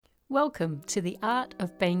Welcome to The Art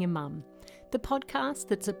of Being a Mum, the podcast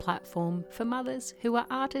that's a platform for mothers who are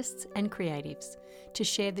artists and creatives to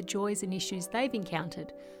share the joys and issues they've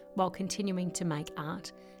encountered while continuing to make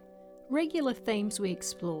art. Regular themes we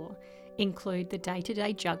explore include the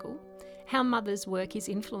day-to-day juggle, how mothers' work is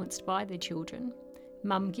influenced by their children,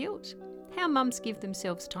 mum guilt, how mums give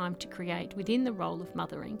themselves time to create within the role of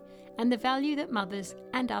mothering, and the value that mothers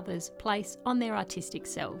and others place on their artistic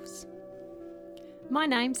selves. My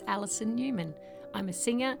name's Alison Newman. I'm a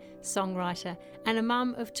singer, songwriter, and a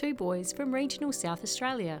mum of two boys from regional South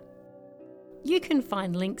Australia. You can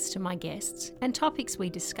find links to my guests and topics we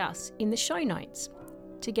discuss in the show notes,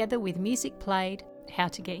 together with music played, how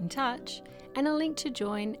to get in touch, and a link to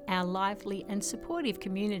join our lively and supportive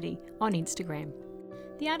community on Instagram.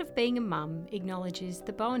 The Art of Being a Mum acknowledges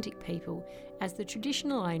the Boandik people as the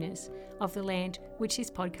traditional owners of the land which this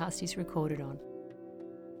podcast is recorded on.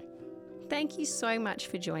 Thank you so much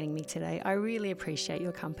for joining me today. I really appreciate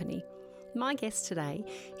your company. My guest today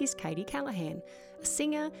is Callahan, a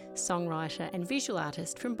singer, songwriter and visual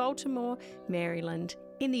artist from Baltimore, Maryland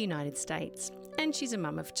in the United States, and she's a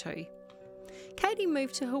mum of two. Katie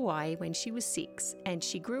moved to Hawaii when she was 6 and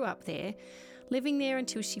she grew up there, living there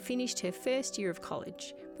until she finished her first year of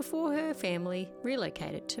college before her family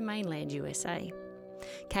relocated to mainland USA.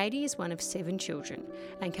 Katie is one of 7 children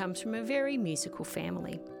and comes from a very musical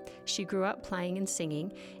family. She grew up playing and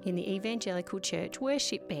singing in the evangelical church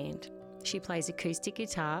worship band. She plays acoustic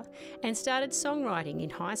guitar and started songwriting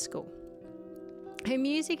in high school. Her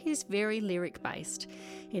music is very lyric-based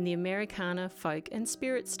in the Americana, folk and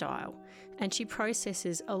spirit style, and she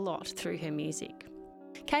processes a lot through her music.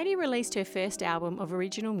 Katie released her first album of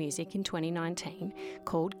original music in 2019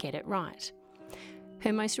 called Get It Right.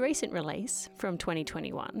 Her most recent release from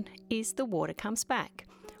 2021 is The Water Comes Back,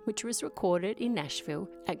 which was recorded in Nashville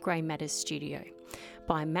at Grey Matters Studio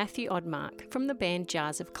by Matthew Oddmark from the band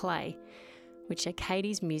Jars of Clay, which are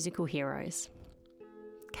Katie's musical heroes.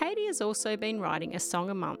 Katie has also been writing a song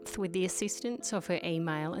a month with the assistance of her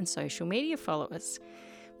email and social media followers,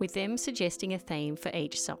 with them suggesting a theme for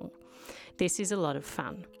each song. This is a lot of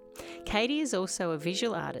fun. Katie is also a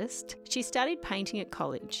visual artist. She studied painting at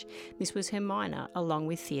college. This was her minor, along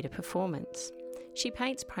with theatre performance. She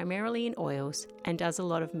paints primarily in oils and does a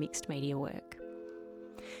lot of mixed media work.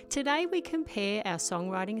 Today we compare our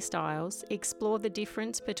songwriting styles, explore the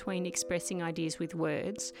difference between expressing ideas with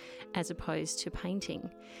words as opposed to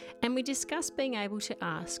painting, and we discuss being able to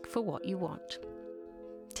ask for what you want.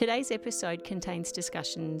 Today's episode contains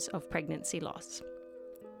discussions of pregnancy loss.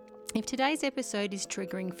 If today's episode is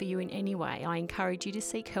triggering for you in any way, I encourage you to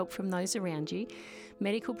seek help from those around you,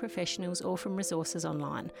 medical professionals, or from resources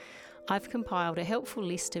online. I've compiled a helpful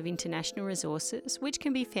list of international resources, which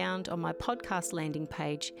can be found on my podcast landing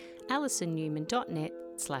page,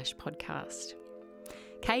 alisonnewman.net/podcast.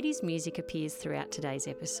 Katie's music appears throughout today's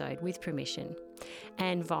episode with permission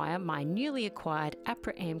and via my newly acquired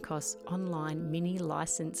APRA AMCOS online mini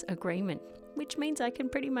license agreement, which means I can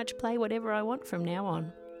pretty much play whatever I want from now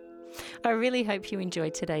on. I really hope you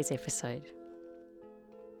enjoyed today's episode.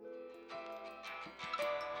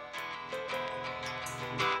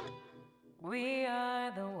 We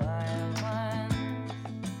are the wild ones.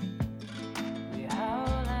 We howl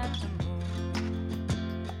at the moon.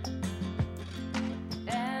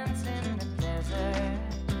 Dance in the desert.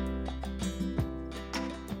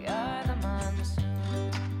 We are the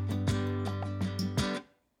monsoon.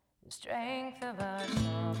 The strength of our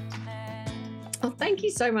softness. Well, thank you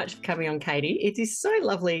so much for coming on, Katie. It is so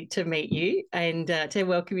lovely to meet you and to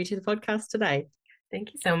welcome you to the podcast today.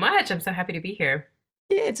 Thank you so much. I'm so happy to be here.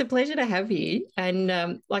 Yeah, it's a pleasure to have you.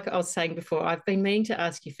 And like I was saying before, I've been meaning to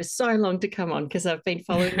ask you for so long to come on because I've been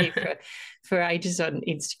following you for ages on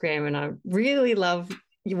Instagram, and I really love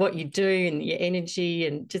what you do and your energy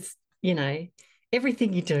and just,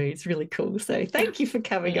 everything you do is really cool. So thank you for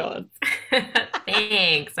coming on.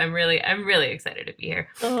 Thanks. I'm really excited to be here.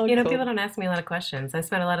 Oh, cool. Cool. People don't ask me a lot of questions. I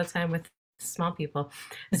spend a lot of time with small people,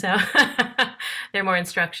 so they're more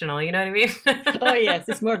instructional. You know what I mean? Oh yes,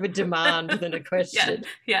 it's more of a demand than a question.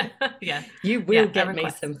 Yeah. You will get me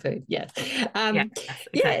some food. Yes.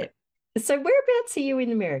 Exactly. So whereabouts are you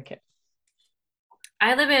in America?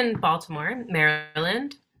 I live in Baltimore,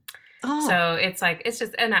 Maryland. Oh. So it's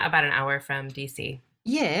just about an hour from DC.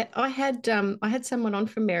 Yeah, I had someone on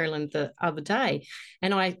from Maryland the other day,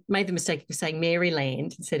 and I made the mistake of saying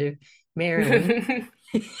Maryland instead of Maryland.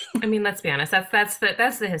 I mean, let's be honest. That's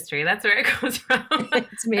the history. That's where it comes from.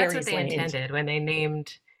 It's Mary's That's what they land. intended when they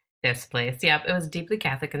named this place. Yep, it was deeply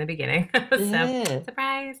Catholic in the beginning. Yeah. So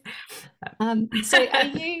surprise. So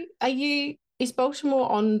is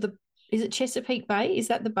Baltimore on the Is it Chesapeake Bay? Is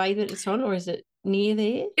that the bay that it's on, or is it near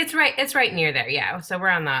there? It's right near there, yeah. So we're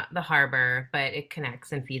on the harbor, but it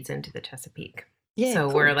connects and feeds into the Chesapeake. Yeah, So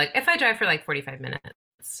we're cool. like, if I drive for like 45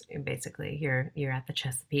 minutes, basically you're at the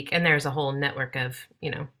Chesapeake, and there's a whole network of,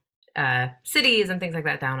 cities and things like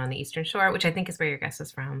that down on the Eastern Shore, which I think is where your guest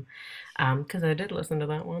is from, because I did listen to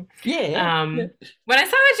that one. Yeah. When I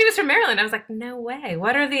saw that she was from Maryland, I was like, no way.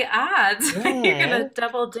 What are the odds you're Yeah. gonna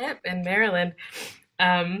double dip in Maryland,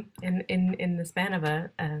 in the span of a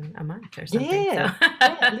month or something? Yeah. So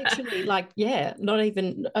Yeah, literally, not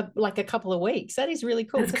even like a couple of weeks. That is really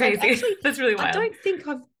cool. that's 'Cause crazy. That's really I wild. don't think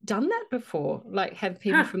I've done that before. Like, have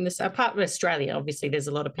people Huh. from this, apart from Australia, obviously, there's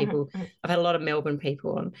a lot of people. Mhm, mhm. I've had a lot of Melbourne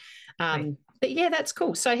people on. Right. But yeah, that's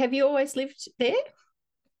cool. So have you always lived there?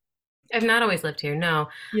 I've not always lived here. No,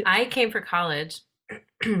 Yeah. I came for college.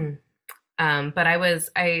 But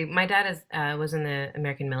my dad was in the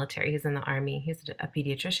American military. He's in the army. He's a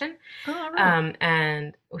pediatrician. Oh, right.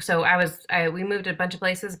 And so we moved a bunch of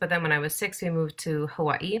places, but then when I was 6, we moved to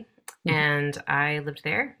Hawaii, Mhm. and I lived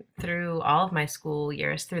there through all of my school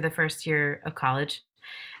years, through the first year of college.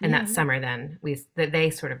 And that Yeah. summer, then they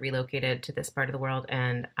sort of relocated to this part of the world,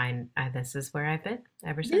 and this is where I've been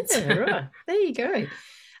ever since. Yeah, right. There you go.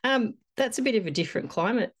 That's a bit of a different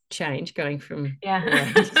climate change going from Yeah.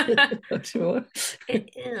 Hawaii to Baltimore.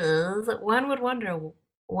 It is. One would wonder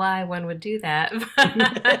why one would do that.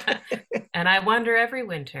 And I wonder every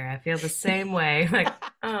winter. I feel the same way. Like,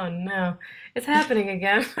 oh no, it's happening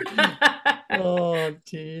again. Oh,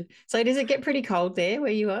 dear. So does it get pretty cold there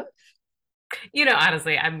where you are?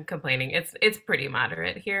 Honestly, I'm complaining. It's pretty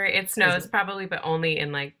moderate here. It snows probably, but only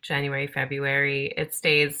in like January, February. It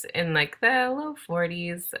stays in like the low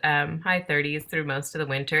 40s, high 30s through most of the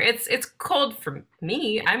winter. It's cold for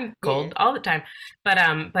me. I'm cold all the time, but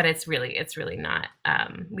it's really not.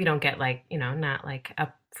 We don't get like, not like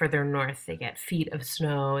up further north. They get feet of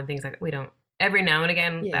snow and things like that. We don't. Every now and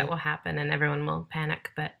again that will happen, and everyone will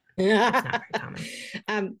panic, but it's not very common.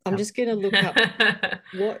 I'm just going to look up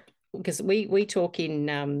because we talk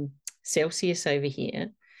in Celsius over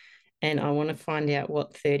here, and I want to find out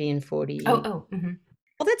what 30 and 40 is. Mm-hmm.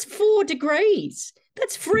 Oh, that's 4 degrees.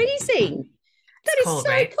 That's freezing. That is cold, so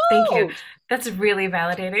right? cold. Thank you. That's really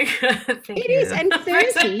validating. Thank you. Is, and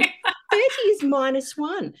 30 is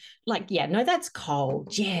 -1. Like, yeah, no, that's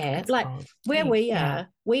cold. Yeah. That's like cold. where Thanks. we are, Yeah.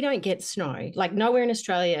 we don't get snow. Like nowhere in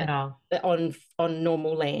Australia At all. on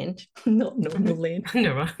normal land. Not normal land.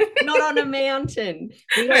 No. Not on a mountain.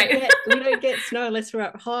 We don't get snow unless we're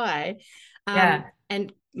up high. Yeah.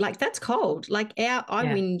 And like that's cold. Like I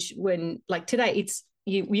whinge when like today it's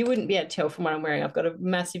you wouldn't be able to tell from what I'm wearing. I've got a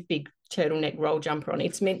massive big turtleneck roll jumper on.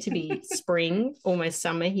 It's meant to be spring, almost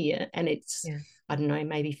summer here, and it's I don't know,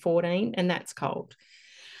 maybe 14, and that's cold.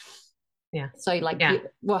 Yeah. So like,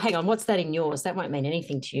 well, hang on, what's that in yours? That won't mean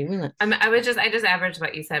anything to you, will it? I just averaged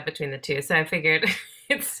what you said between the two, so I figured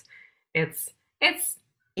it's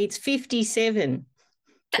 57.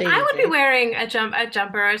 I would be wearing a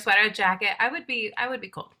jumper, a sweater, a jacket. I would be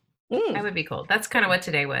cold. I would be cold. That's kind of what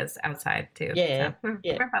today was outside too. Yeah. So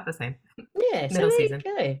we're about the same. Yeah. Middle so season.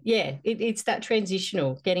 You go. Yeah. It's that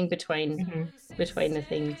transitional, getting between the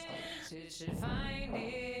things.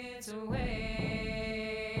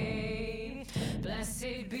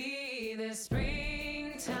 Blessed be the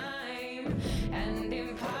springtime and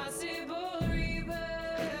impossible rebirth,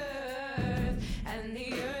 and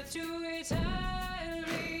the earth to return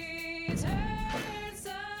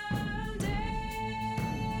someday.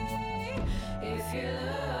 If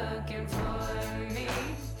you're looking for me,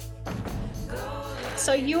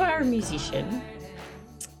 so you are a musician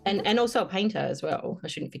and also a painter as well. I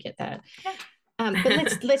shouldn't forget that.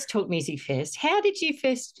 But let's talk music first. How did you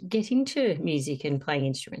first get into music and playing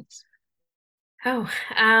instruments? Oh,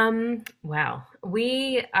 wow.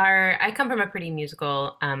 I come from a pretty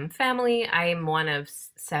musical family. I'm one of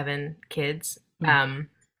 7 kids.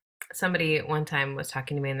 Somebody one time was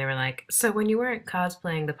talking to me and they were like, so when you weren't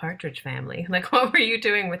cosplaying the Partridge Family, like what were you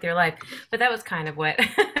doing with your life? But that was kind of what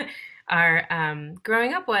our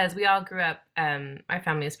growing up was. We all grew up, our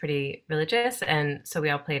family is pretty religious, and so we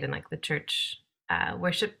all played in like the church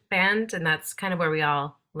worship band, and that's kind of where we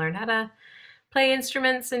all learned how to play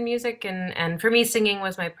instruments and music, and for me singing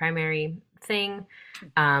was my primary thing.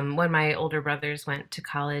 When my older brothers went to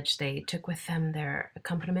college, they took with them their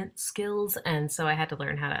accompaniment skills, and so I had to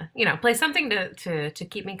learn how to play something to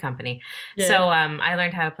keep me company. So I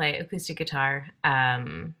learned how to play acoustic guitar,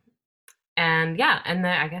 I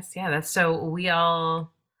guess that's so we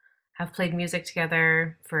all have played music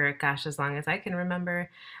together for gosh as long as I can remember,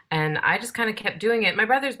 and I just kind of kept doing it. My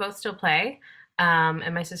brothers both still play.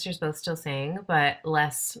 And my sisters both still sing, but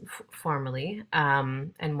less formally,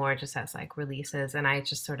 and more just as like releases. And I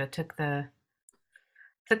just sort of took the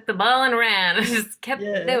ball and ran. I just kept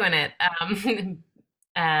Yeah. doing it.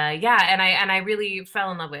 Yeah, and I really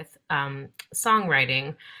fell in love with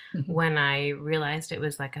songwriting Mhm. when I realized it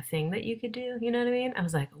was like a thing that you could do. You know what I mean? I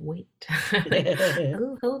was like, wait, like, Yeah.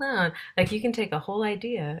 oh, hold on. Like you can take a whole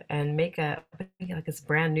idea and make like this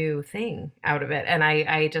brand new thing out of it. And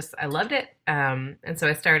I loved it. And so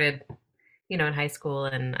I started, in high school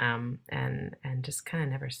and just kind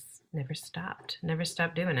of never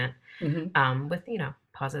stopped doing it. Mhm. With,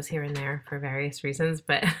 pauses here and there for various reasons,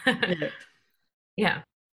 but Yeah. yeah.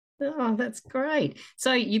 Oh, that's great.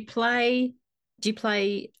 So do you play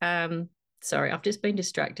sorry, I've just been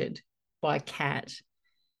distracted by a cat.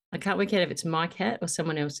 I can't work out if it's my cat or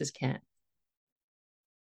someone else's cat.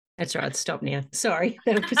 That's right, stop now. Sorry,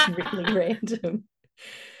 that was just really random.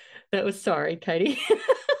 That was sorry, Katie.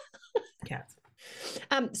 Cats.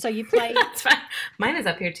 So you play. That's fine. Mine is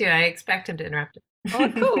up here too. I expect him to interrupt it. Oh,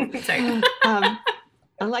 cool. Sorry.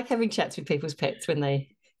 I like having chats with people's pets when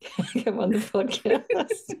they come on the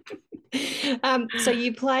podcast. So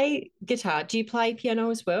you play guitar. Do you play piano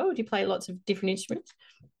as well? Do you play lots of different instruments?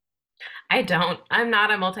 I don't. I'm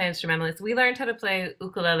not a multi-instrumentalist. We learned how to play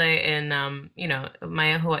ukulele in,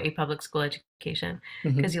 my Hawaii public school education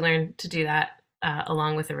Mhm. because you learn to do that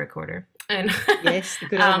along with a recorder. And Yes, the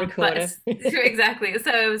good old but recorder. exactly. But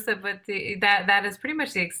that is pretty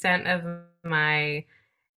much the extent of my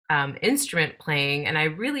instrument playing, and I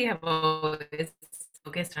really have always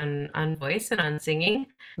focused on voice and on singing.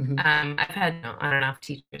 Mhm. I've had on and off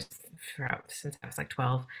teachers since I was like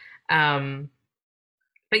 12. Um,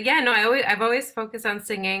 but yeah, no, I've always focused on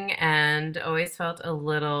singing and always felt a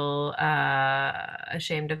little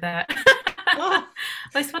ashamed of that. Oh,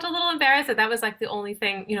 I always felt a little embarrassed that that was like the only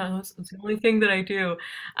thing, it's the only thing that I do.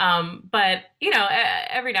 But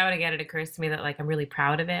every now and again it occurs to me that like I'm really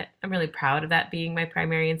proud of it. I'm really proud of that being my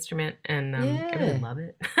primary instrument, and I really yeah. love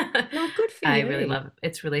it. No, good for I really you. love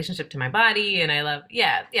its relationship to my body, and I love,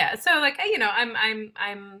 yeah, yeah. So like,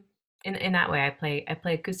 I'm in that way. I play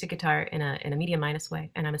acoustic guitar in a medium minus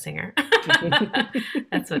way, and I'm a singer.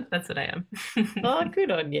 That's what I am. Oh,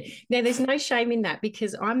 good on you. Now, there's no shame in that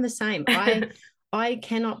because I'm the same. I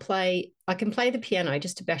cannot play. I can play the piano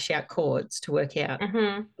just to bash out chords to work out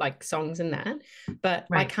Hmm. like songs and that, but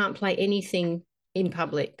I Right. can't play anything in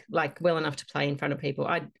public like well enough to play in front of people.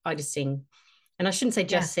 I just sing. And I shouldn't say Yeah.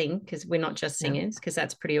 just sing because we're not just No. singers because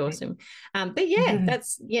that's pretty Right. awesome. But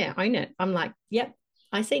yeah, own it. I'm like, yep,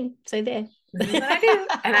 I sing. So there. This is what I do.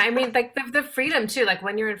 And I mean, like the freedom too, like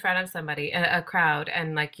when you're in front of somebody, a crowd,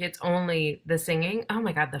 and like it's only the singing. Oh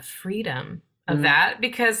my God, the freedom of Mm, that.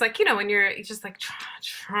 Because like, when you're just like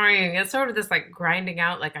trying, it's sort of this like grinding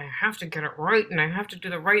out, like I have to get it right and I have to do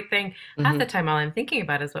the right thing. Half the mhm. time, all I'm thinking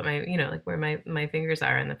about is what my, like where my fingers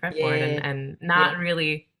are in the fretboard, and Yeah, and yeah. not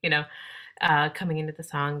really, coming into the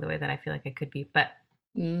song the way that I feel like I could be. But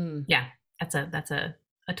Mm. yeah, that's a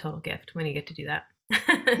total gift when you get to do that.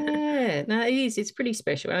 Yeah, no, it is. It's pretty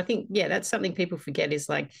special. And I think, yeah, that's something people forget is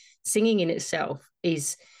like singing in itself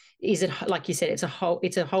is it like you said, it's a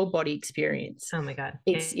whole body experience. Oh my God.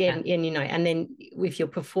 It's yeah, Yeah. and then if you're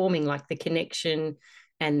performing, like the connection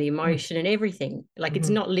and the emotion and everything, like it's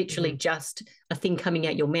Mm-hmm. not literally Mm-hmm. just a thing coming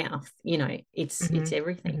out your mouth, it's Mm-hmm.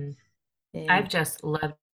 everything. Mm-hmm. Yeah. I've just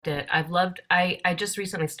loved it. I just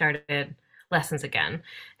recently started lessons again,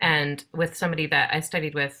 and with somebody that I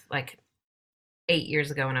studied with like 8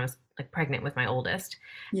 years ago when I was like pregnant with my oldest.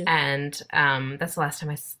 Yeah. And that's the last time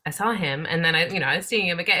I saw him. And then I was seeing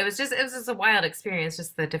him again. It was just a wild experience,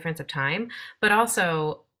 just the difference of time, but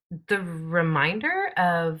also the reminder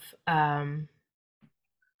of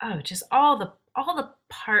just all the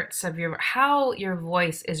parts of how your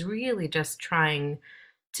voice is really just trying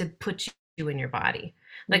to put you in your body.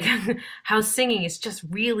 Like Mm. how singing is just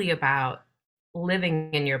really about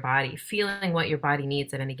living in your body, feeling what your body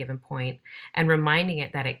needs at any given point, and reminding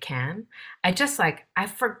it that it can. You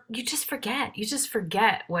just forget. You just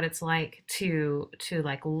forget what it's like to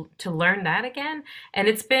learn that again. And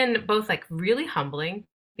it's been both like really humbling Mhm.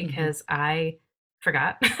 because I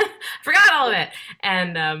forgot forgot all of it,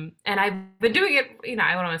 and I've been doing it,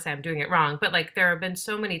 I don't want to say I'm doing it wrong, but like there have been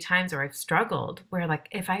so many times where I've struggled, where like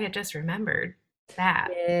if I had just remembered that,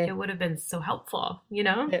 Yeah. it would have been so helpful.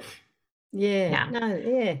 Yeah. Yeah. Yeah. No,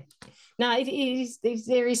 yeah. No,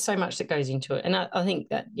 there is so much that goes into it. And I think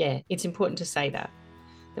that, yeah, it's important to say that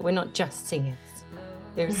we're not just singers.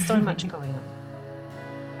 There is so much going on.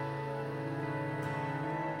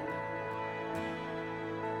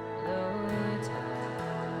 low tide.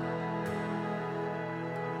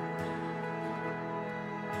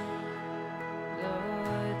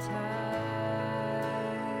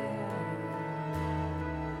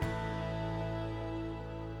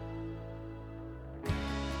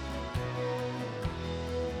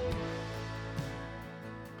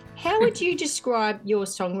 would you describe your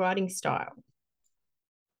songwriting style?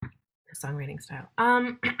 Songwriting style.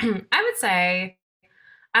 I would say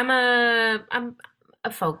I'm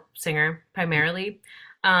a folk singer primarily.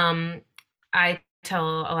 I tell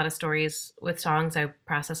a lot of stories with songs. I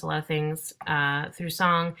process a lot of things through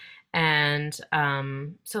song, and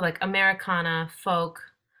so like Americana, folk,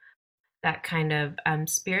 that kind of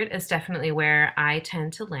spirit is definitely where I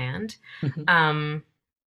tend to land. Mhm.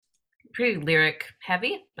 Pretty lyric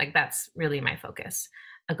heavy, like that's really my focus.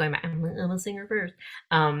 Going back, I'm a singer first,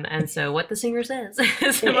 and so what the singer says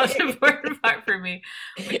is the most important part for me,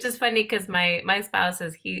 which is funny because my spouse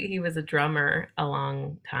is he was a drummer a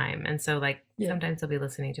long time, and so like Yeah. sometimes he'll be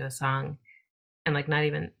listening to a song and like not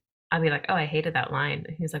even I'll be like, oh, I hated that line.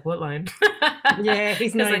 And he's like, what line? Yeah,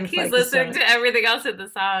 he's not even like he's focused on listening it. to everything else in the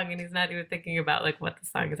song, and he's not even thinking about like what the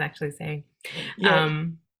song is actually saying. Yeah.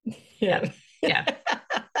 Yeah. Yeah.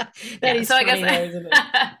 That is so I funny guess though, isn't it?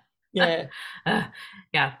 Yeah.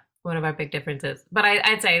 Yeah, one of our big differences. But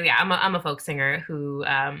I'd say, yeah, I'm a folk singer who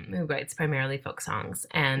writes primarily folk songs,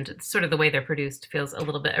 and sort of the way they're produced feels a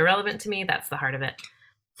little bit irrelevant to me. That's the heart of it.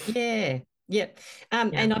 Yeah. Yeah.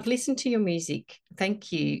 And I've listened to your music.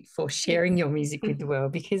 Thank you for sharing your music with the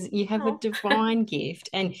world, because you have a Oh. divine gift,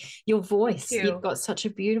 and your voice, Thank you. you've got such a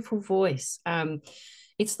beautiful voice.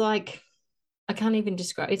 It's like, I can't even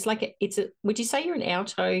describe. It's like would you say you're an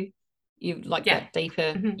alto? You like that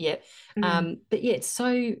deeper, yeah. But yeah, it's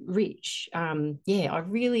so rich. Yeah, I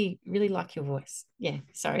really, really like your voice. Yeah,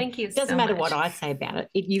 sorry. Thank you. It doesn't so matter much. what I say about it.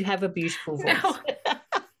 You have a beautiful voice. No,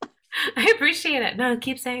 I appreciate it. No,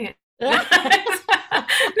 keep saying it.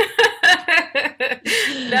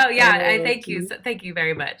 No, yeah, I thank you. Thank you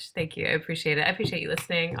very much. Thank you. I appreciate it. I appreciate you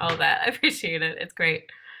listening. All of that. I appreciate it. It's great.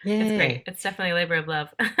 Yeah. It's great. It's definitely a labor of love.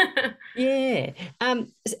 Yeah.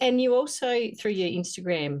 And you also, through your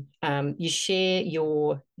Instagram, you share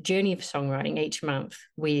your journey of songwriting each month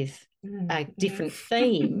with a different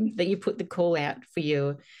theme that you put the call out for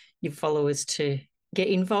your followers to get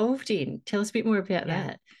involved in. Tell us a bit more about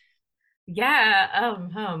that. Yeah.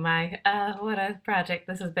 Oh my. What a project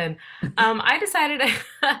this has been. I decided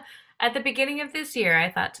at the beginning of this year, I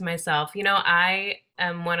thought to myself, I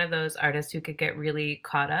am one of those artists who could get really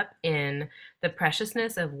caught up in the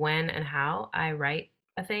preciousness of when and how I write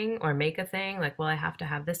a thing or make a thing. Like, well, I have to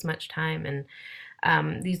have this much time,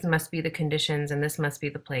 and these must be the conditions, and this must be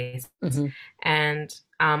the place. Mm-hmm. And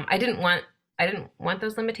I didn't want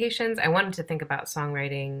those limitations. I wanted to think about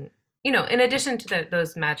songwriting, in addition to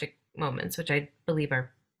those magic moments, which I believe are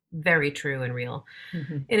very true and real.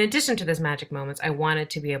 Mm-hmm. In addition to those magic moments, I wanted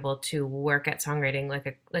to be able to work at songwriting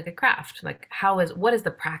like a craft. Like, what is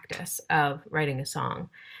the practice of writing a song?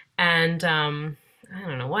 And I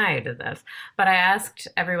don't know why I did this, but I asked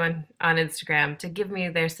everyone on Instagram to give me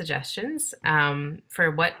their suggestions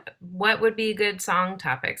for what would be good song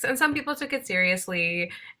topics. And some people took it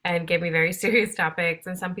seriously and gave me very serious topics,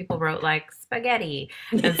 and some people wrote like spaghetti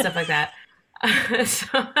and stuff like that.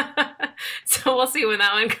 So we'll see when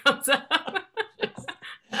that one comes up.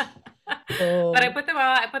 But I put them all.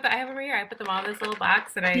 I have them here. I put them all in this little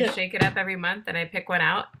box, and I shake it up every month, and I pick one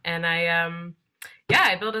out, and I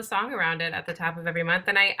build a song around it at the top of every month.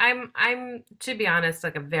 And I'm to be honest,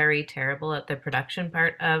 like a very terrible at the production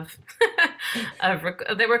part of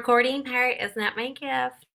the recording part is not my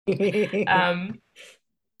gift.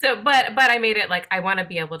 But I made it like I want to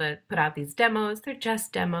be able to put out these demos. They're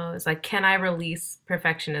just demos. Like, can I release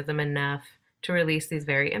perfectionism enough to release these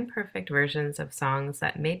very imperfect versions of songs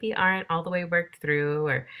that maybe aren't all the way worked through,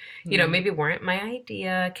 or maybe weren't my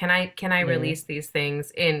idea? Can I release these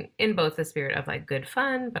things in both the spirit of like good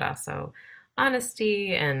fun, but also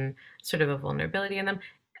honesty and sort of a vulnerability in them?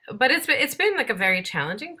 But it's been like a very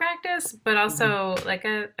challenging practice, but also like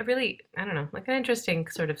a really, I don't know, like an interesting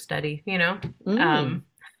sort of study,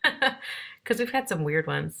 because we've had some weird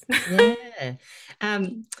ones. Yeah.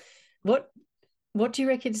 What do you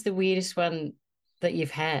reckon is the weirdest one that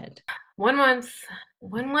you've had? One month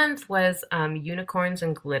was unicorns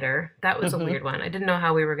and glitter. That was a weird one. I didn't know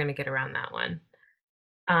how we were going to get around that one.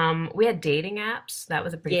 We had dating apps. That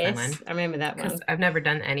was a pretty fun one. I remember that one. Because I've never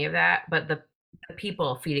done any of that, but the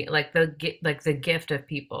people feeding, like the gift of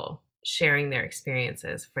people sharing their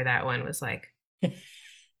experiences for that one was like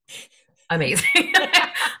amazing.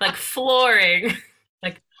 Like flooring.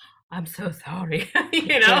 Like, I'm so sorry.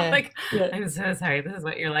 I'm so sorry. This is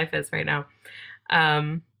what your life is right now.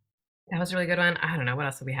 That was a really good one. I don't know what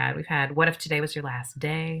else have we had. We've had What If Today Was Your Last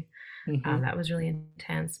Day? That was really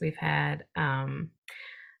intense. We've had the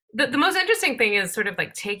most interesting thing is sort of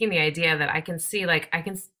like taking the idea that I can see, like I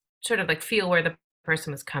can sort of like feel where the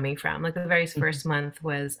person was coming from. Like the very first month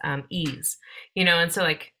was ease, and so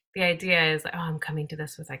like the idea is like, oh, I'm coming to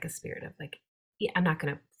this with like a spirit of like, yeah, I'm not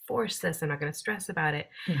going to force this. I'm not going to stress about it.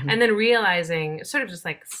 Mhm. And then realizing, sort of just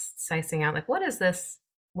like slicing out, like, what is this?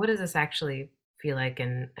 What does this actually feel like?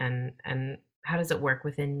 And how does it work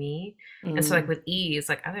within me? And so like with ease,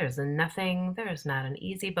 like, oh, there's not an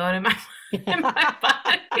easy bone in my, in my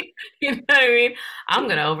body. You know what I mean? I'm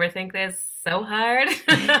going to overthink this so hard.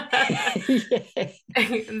 Yeah.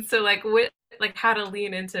 And so like with like how to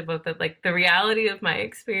lean into both the reality of my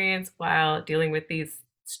experience while dealing with these,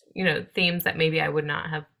 you know, themes that maybe I would not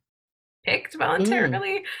have picked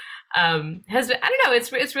voluntarily, has been, I don't know,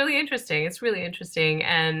 it's really interesting. It's really interesting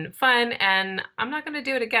and fun, and I'm not going to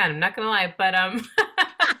do it again. I'm not going to lie, but I'm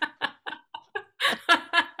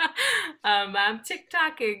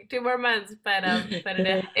TikToking 2 more months, but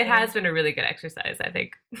it has been a really good exercise, I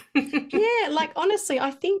think. Yeah, like honestly,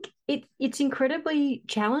 I think it's incredibly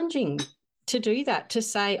challenging to do that, to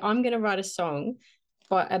say, I'm going to write a song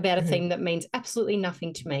about a theme that means absolutely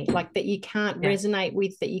nothing to me, like that you can't resonate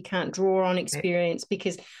with, that you can't draw on experience,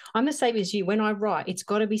 because I'm the same as you. When I write, it's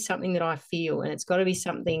got to be something that I feel, and it's got to be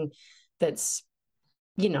something that's,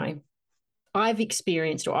 you know, I've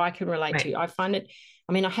experienced or I can relate to. I find it,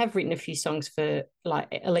 I mean, I have written a few songs for like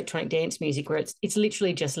electronic dance music where it's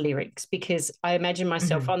literally just lyrics, because I imagine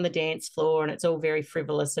myself on the dance floor and it's all very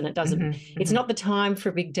frivolous, and it doesn't, it's not the time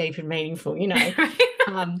for big, deep and meaningful, you know.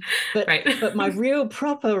 But my real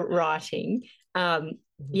proper writing, yeah,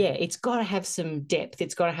 it's got to have some depth.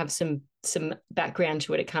 It's got to have some background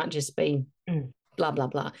to it. It can't just be blah, blah,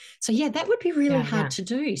 blah. So yeah, that would be really hard to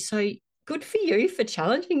do. So good for you for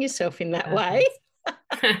challenging yourself in that way.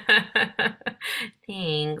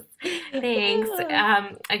 Thanks.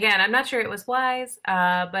 Again, I'm not sure it was wise,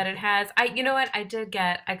 but it has. You know what? I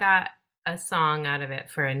got a song out of it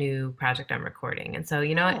for a new project I'm recording, and so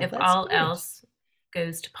you know what? If all else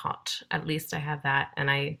goes to pot, at least I have that, and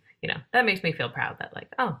you know, that makes me feel proud that like,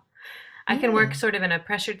 oh, I can work sort of in a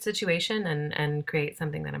pressured situation and create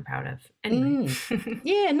something that I'm proud of. Anyway.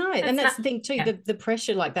 Yeah, no, and that's the thing too, the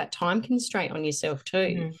pressure, like that time constraint on yourself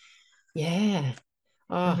too. Yeah.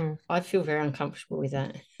 Oh, I feel very uncomfortable with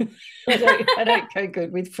that. I don't go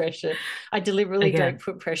good with pressure. I deliberately don't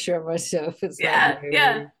put pressure on myself. It's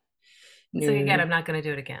no. So again, I'm not going to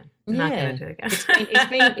do it again. I'm not going to do it again.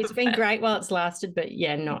 It's been great while it's lasted, but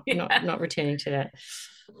yeah, not returning to that.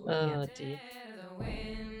 Oh dear.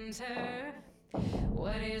 Winter.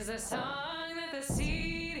 What is the song that the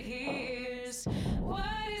seed hears? What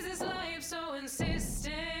is this life so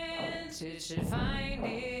insistent? It should find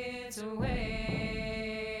its way.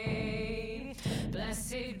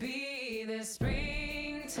 Blessed be the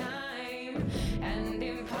springtime and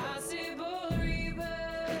impossible rebirth,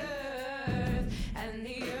 and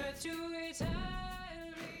the earth to return.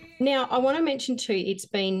 Now, I want to mention too, it's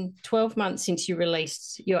been 12 months since you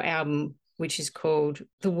released your album, which is called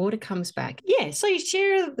The Water Comes Back. Yeah, so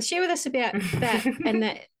share with us about that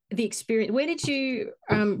and the experience. Where did you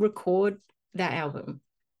record that album?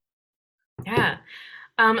 Yeah.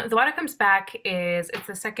 The Water Comes Back it's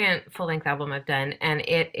the second full-length album I've done, and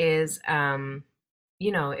it is,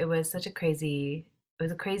 you know, it was a crazy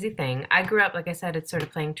thing. I grew up, like I said, it's sort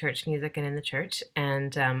of playing church music and in the church,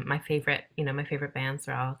 and my favorite bands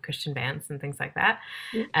are all Christian bands and things like that.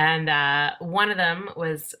 And one of them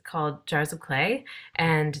was called Jars of Clay,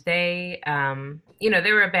 and they, you know,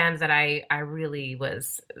 they were a band that I really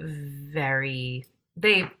was very,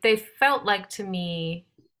 they felt like, to me,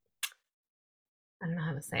 I don't know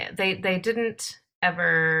how to say it. They didn't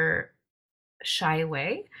ever shy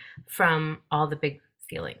away from all the big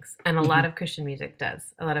feelings, and a lot of Christian music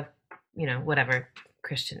does. A lot of, you know, whatever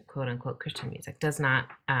Christian, quote unquote Christian music, does not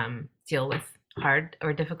deal with hard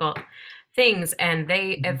or difficult things, and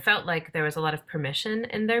it felt like there was a lot of permission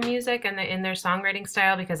in their music and in their songwriting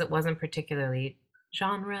style, because it wasn't particularly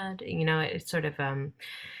genred. You know, it's sort of and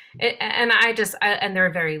they were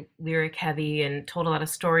very lyric heavy and told a lot of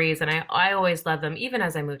stories, and I always loved them, even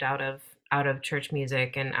as I moved out of church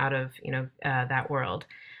music and out of, you know, that world.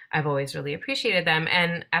 I've always really appreciated them.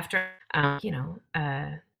 And after you know,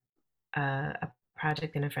 a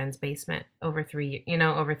project in a friend's basement over 3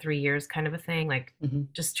 years kind of a thing, like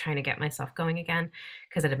just trying to get myself going again,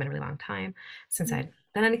 because it had been a really long time since I'd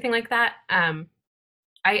done anything like that.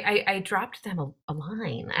 I dropped them a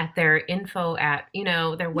line at their info at, you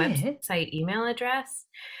know, their website email address,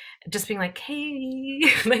 just being like, hey,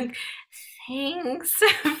 like, thanks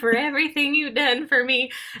for everything you've done for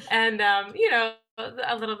me. And, you know,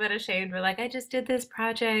 a little bit ashamed. We're like, I just did this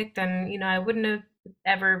project, and, you know, I wouldn't have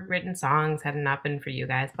ever written songs had it not been for you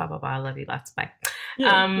guys, blah, blah, blah. I love you lots. Bye.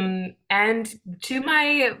 And to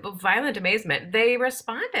my violent amazement, they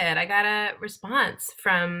responded. I got a response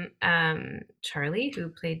from Charlie, who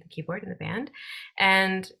played the keyboard in the band,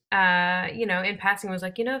 and in passing was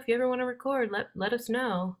like, if you ever want to record, let us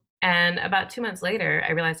know. And about 2 months later,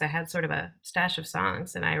 I realized I had sort of a stash of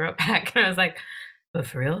songs, and I wrote back and I was like, "But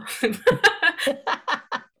for real?"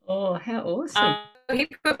 Oh, how awesome! He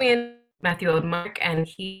put me in Matthew Odemark, and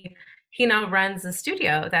he now runs the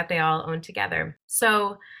studio that they all own together.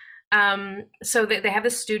 So they have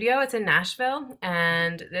this studio. It's in Nashville,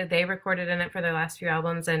 and they recorded in it for their last few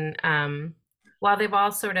albums. And while they've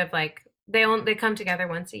all sort of like they come together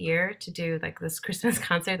once a year to do like this Christmas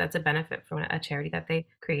concert that's a benefit for a charity that they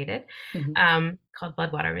created, called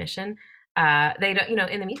Bloodwater Mission. They don't,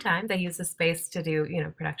 in the meantime, they use the space to do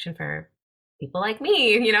production for people like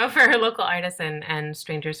me, for local artists and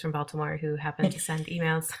strangers from Baltimore who happen to send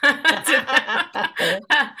emails to them.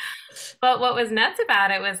 But what was nuts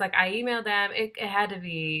about it was like I emailed them.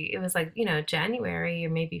 It was like, January or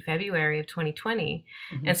maybe February of 2020.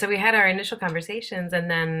 And so we had our initial conversations, and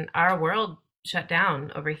then our world shut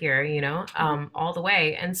down over here, all the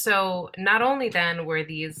way. And so not only then were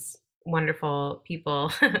these wonderful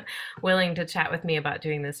people willing to chat with me about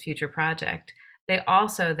doing this future project, they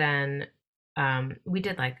also then we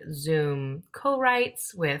did like Zoom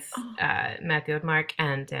co-writes with Matthew Odemark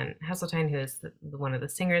and Dan Hasseltine, who is one of the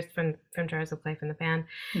singers from Jars Will Play from the band,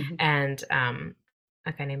 and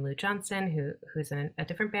a guy named Lou Johnson, who's in a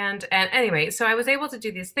different band. And anyway, so I was able to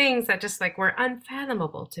do these things that just like were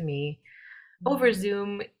unfathomable to me over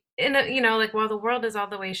Zoom like while the world is all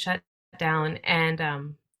the way shut down. And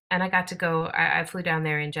I got to go, I flew down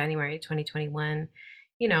there in January 2021,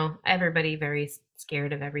 everybody very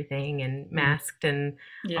scared of everything and masked and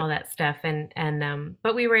all that stuff. And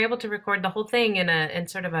but we were able to record the whole thing in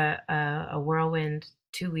sort of a whirlwind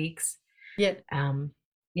 2 weeks. Yeah.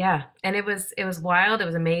 Yeah. And it was wild. It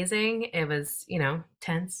was amazing. It was,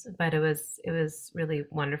 tense, but it was really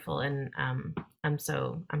wonderful. And I'm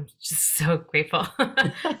just so grateful.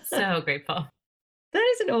 So grateful. That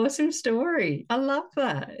is an awesome story. I love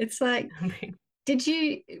that. It's like, did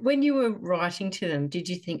you, when you were writing to them, did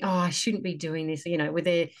you think, oh, I shouldn't be doing this?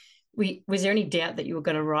 Was there any doubt that you were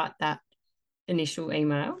going to write that initial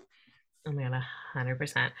email? Oh my God,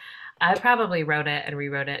 100%. I probably wrote it and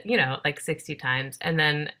rewrote it, like 60 times. And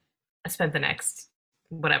then I spent the next,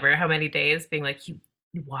 whatever, how many days being like,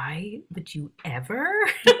 why would you ever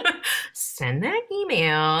send that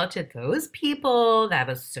email to those people? That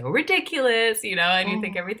was so ridiculous, and you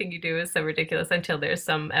think everything you do is so ridiculous until there's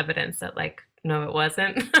some evidence that like, no, it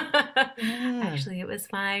wasn't. Actually, it was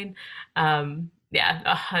fine. 100%.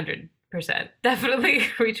 Definitely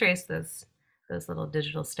retrace those little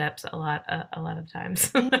digital steps a lot of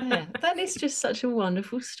times. Yeah, that is just such a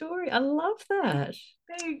wonderful story. I love that.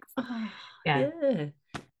 Thanks. Yeah.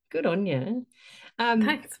 Good on you.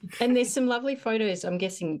 Thanks. And there's some lovely photos. I'm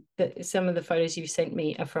guessing that some of the photos you've sent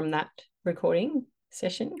me are from that recording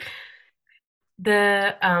session.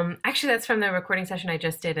 Actually that's from the recording session I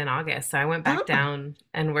just did in August. So I went back down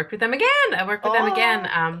and worked with them again. I worked with them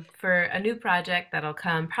again for a new project that'll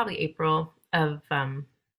come probably April of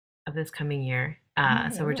this coming year.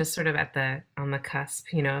 So we're just sort of on the cusp,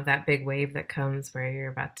 of that big wave that comes where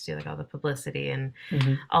you're about to do like all the publicity and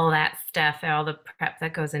all that stuff, and all the prep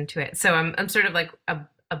that goes into it. So I'm sort of like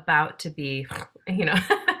about to be,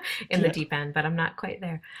 in the deep end, but I'm not quite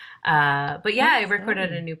there. But yeah, I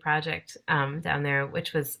recorded a new project down there,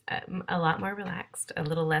 which was a lot more relaxed, a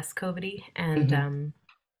little less COVID-y, and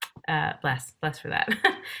blessed for that.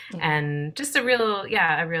 And just a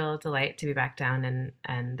real delight to be back down.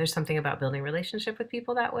 And there's something about building relationship with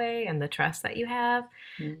people that way, and the trust that you have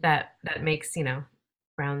that makes,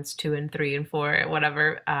 rounds 2 and 3 and 4,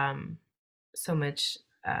 whatever, so much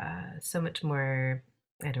more,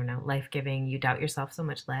 I don't know, life-giving. You doubt yourself so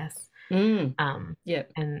much less. And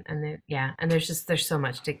there's so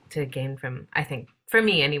much to gain from, I think, for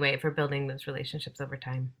me anyway, for building those relationships over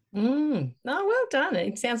time. Oh, well done.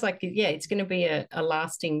 It sounds like, it's going to be a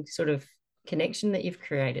lasting sort of connection that you've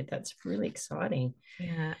created. That's really exciting.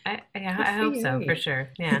 Yeah, I hope so, for sure.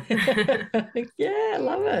 Yeah. Yeah, I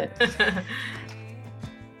love it.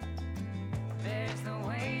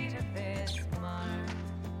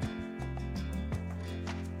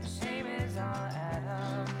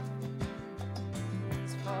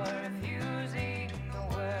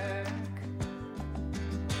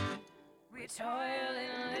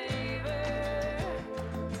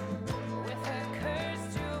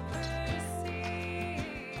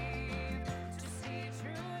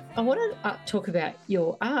 I want to talk about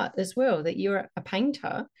your art as well, that you're a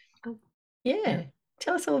painter. Oh. Yeah.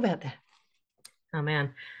 Tell us all about that. Oh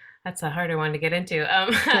man, that's a harder one to get into.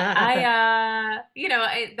 That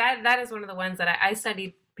is one of the ones that I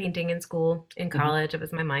studied painting in school, in college. It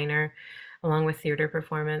was my minor, along with theater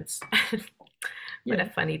performance. What a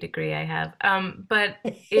funny degree I have. But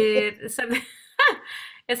it's something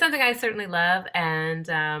it's something I certainly love, and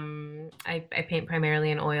I paint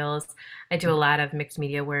primarily in oils. I do a lot of mixed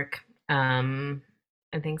media work, and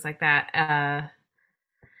things like that.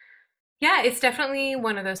 Yeah, it's definitely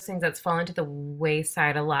one of those things that's fallen to the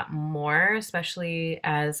wayside a lot more, especially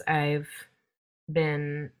as I've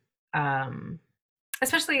been, um,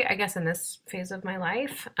 especially I guess in this phase of my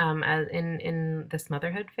life, as in this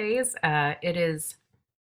motherhood phase.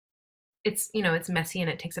 It's messy and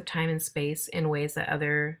it takes up time and space in ways that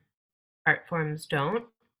other art forms don't.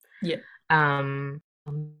 Yeah. Oh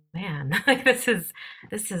man, like this is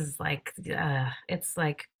like it's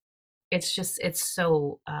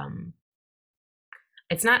so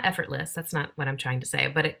it's not effortless. That's not what I'm trying to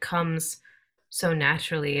say, but it comes so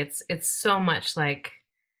naturally. It's so much like,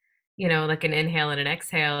 like an inhale and an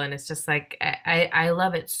exhale, and it's just like I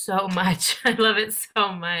love it so much. I love it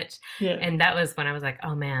so much. Yeah. And that was when I was like,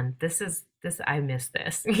 oh man, this I miss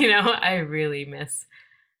this. I really miss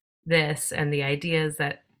this and the ideas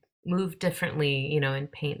that move differently, in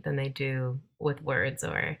paint than they do with words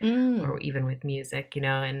or even with music,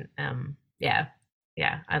 and yeah.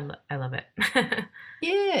 Yeah, I love it.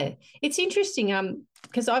 Yeah, it's interesting.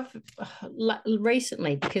 Because I've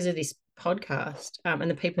recently, because of this podcast, and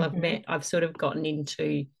the people I've met, I've sort of gotten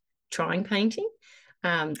into trying painting,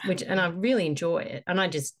 and I really enjoy it. And I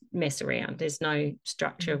just mess around. There's no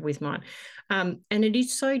structure with mine, and it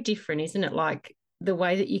is so different, isn't it? Like the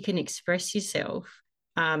way that you can express yourself.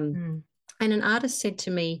 And an artist said to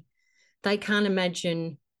me, they can't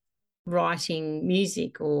imagine writing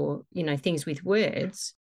music or things with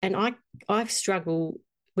words, and I've struggled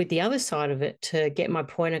with the other side of it to get my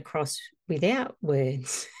point across without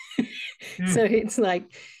words. So it's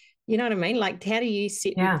like, you know what I mean, like how do you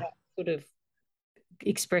sit with that sort of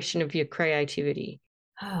expression of your creativity?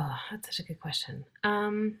 Oh, that's such a good question.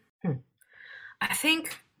 I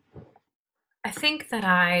think that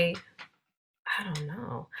I don't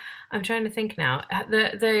know. I'm trying to think now.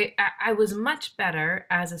 I was much better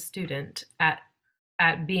as a student at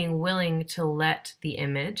being willing to let the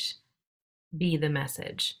image be the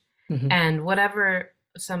message, and whatever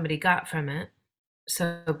somebody got from it,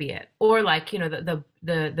 so be it. Or like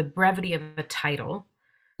the brevity of a title,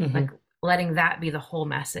 like letting that be the whole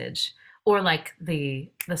message, or like the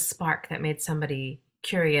spark that made somebody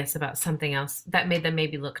curious about something else that made them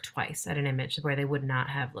maybe look twice at an image where they would not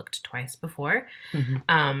have looked twice before.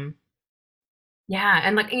 Yeah,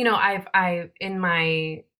 and like I've in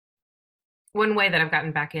my one way that I've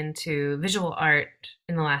gotten back into visual art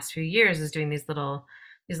in the last few years is doing these little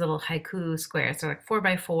haiku squares. So like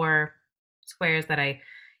 4x4 squares that I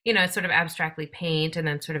sort of abstractly paint and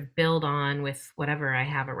then sort of build on with whatever I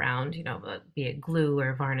have around, be it glue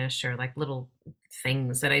or varnish or like little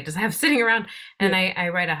things that I just have sitting around. And I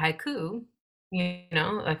write a haiku,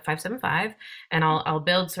 like 575, and I'll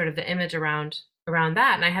build sort of the image around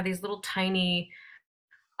that. And I have these little tiny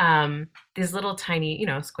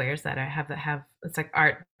squares that I have it's like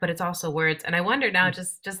art, but it's also words. And I wonder now,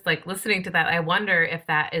 just like listening to that, I wonder if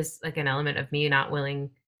that is like an element of me not willing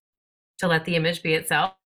to let the image be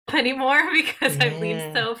itself anymore, because I've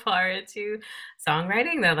leaned so far into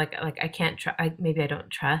songwriting that like I can't maybe I don't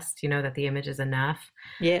trust that the image is enough,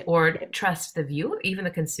 or trust the viewer, even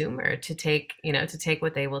the consumer, to take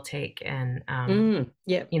what they will take, and and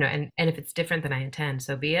if it's different than I intend,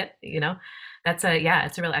 so be it. That's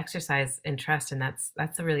it's a real exercise in trust, and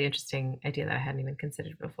that's a really interesting idea that I hadn't even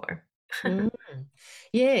considered before.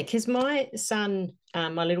 Yeah, because my son,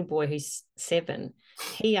 my little boy who's 7,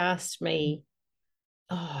 he asked me,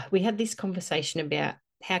 we had this conversation about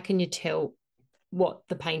how can you tell what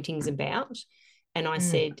the painting's about, and I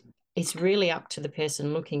said it's really up to the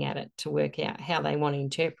person looking at it to work out how they want to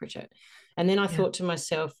interpret it. And then I thought to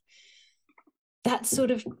myself, that's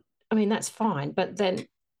sort of, I mean, that's fine, but then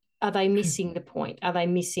are they missing the point? Are they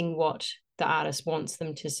missing what the artist wants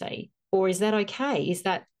them to see? Or is that okay? Is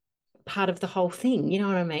that part of the whole thing? You know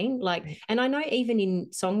what I mean? Like, and I know even in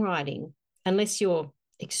songwriting, unless you're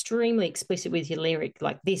extremely explicit with your lyric,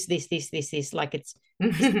 like this, like it's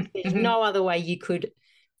there's no other way you could,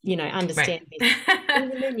 understand this.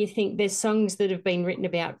 Even then you think there's songs that have been written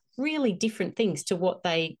about really different things to what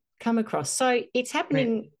they come across. So it's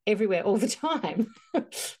happening everywhere all the time.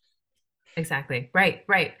 Exactly. Right.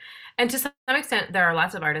 Right. And to some extent, there are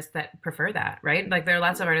lots of artists that prefer that, right? Like there are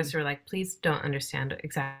lots of artists who are like, please don't understand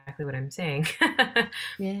exactly what I'm saying.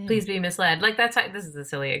 Yeah. Please be misled. Like that's this is a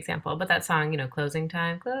silly example, but that song, closing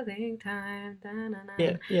time,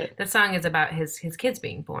 Yeah. Yeah. that song is about his kids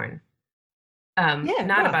being born. Yeah,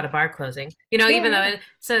 Not right. about a bar closing. Yeah, Even right.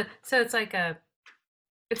 though so it's like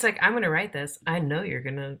I'm gonna write this. I know you're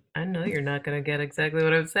not gonna get exactly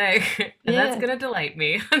what I'm saying. And that's Yeah. gonna delight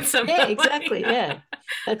me on some Yeah, level. exactly. Yeah.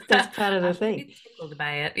 That's part of the I'm gonna thing. be tickled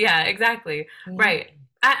by it. Yeah, exactly. Yeah. Right.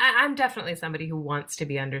 I'm definitely somebody who wants to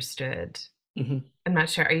be understood. Mhm. I'm not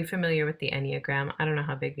sure. Are you familiar with the Enneagram? I don't know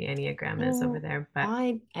how big the Enneagram is over there, but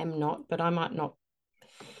I am not, but I might not.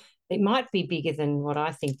 It might be bigger than what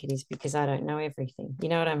I think it is because I don't know everything. You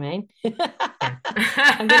know what I mean?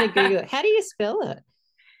 I'm going to Google it. How do you spell it?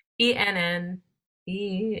 ENNEAGRAM,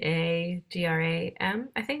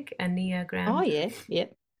 I think. Enneagram. Oh, yeah. Yeah.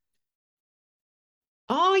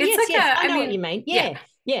 Oh, It's yes, like yes. I I know what mean, you mean. yeah, Yeah.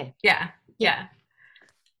 Yeah. yeah, Yeah. yeah.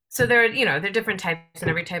 So there are different types, and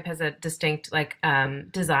every type has a distinct like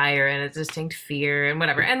desire and a distinct fear and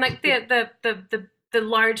whatever. And like the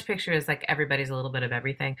large picture is like everybody's a little bit of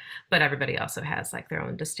everything, but everybody also has like their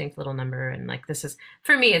own distinct little number. And like this is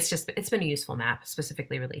for me, it's been a useful map,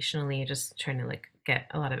 specifically relationally, just trying to like get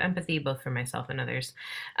a lot of empathy both for myself and others.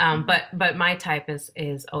 But my type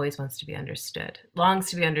is always wants to be understood, longs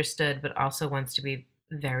to be understood, but also wants to be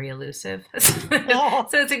very elusive. Oh.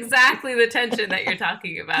 So it's exactly the tension that you're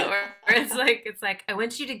talking about, where it's like I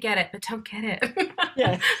want you to get it, but don't get it.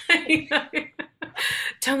 Yeah.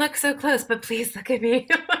 Don't look so close, but please look at me.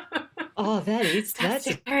 Oh, that's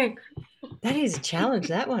staring. That is a challenge,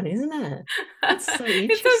 that one, isn't it? That's so interesting.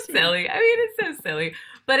 It's so silly. I mean, it's so silly,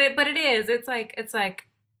 but it is. It's like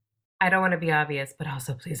I don't want to be obvious, but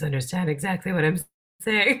also please understand exactly what I'm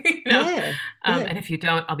saying. Yeah. And if you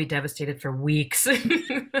don't, I'll be devastated for weeks. I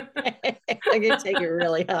can take it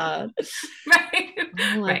really hard. Right.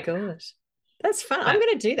 Oh my gosh. That's fun. I'm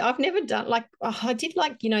going to do that. I've never done I did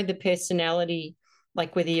the personality,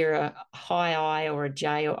 like whether you're a high I or a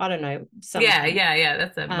J or I don't know. Yeah.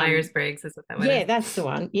 That's a Myers-Briggs. Is what that one is. That's the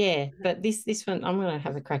one. Yeah. But this one, I'm going to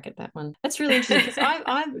have a crack at that one. That's really interesting because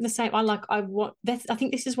I'm the same. I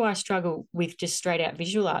think this is why I struggle with just straight out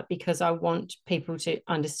visual art, because I want people to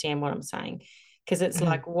understand what I'm saying. Because it's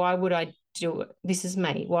like, why would I do it? This is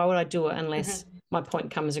me. Why would I do it unless my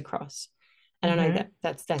point comes across? And I know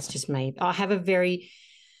that's just me. I have a very,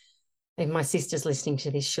 if my sister's listening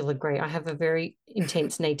to this, she'll agree. I have a very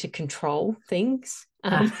intense need to control things.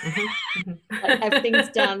 Have things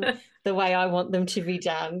done the way I want them to be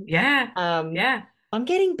done. Yeah. I'm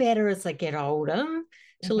getting better as I get older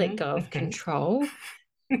to let go of control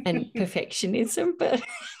and perfectionism, but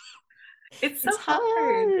it's so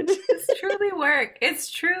hard. It's truly work.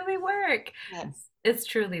 Yes. It's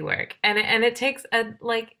truly work. And it takes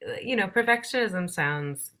perfectionism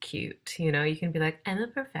sounds cute. You can be like, I'm a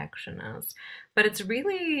perfectionist, but it's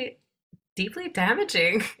really deeply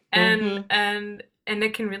damaging and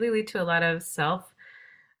it can really lead to a lot of self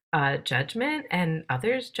judgment and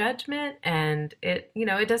others' judgment, and it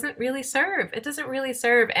doesn't really serve.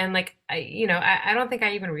 And like I don't think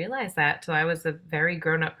I even realized that till I was a very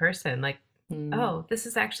grown-up person. Like, oh, this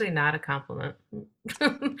is actually not a compliment.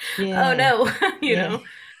 Oh no, know.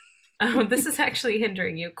 Oh, this is actually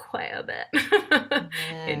hindering you quite a bit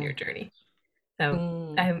in your journey.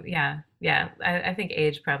 So I think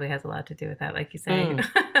age probably has a lot to do with that, like you say.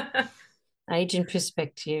 Age and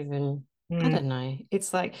perspective, and I don't know.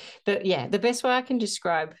 It's like the best way I can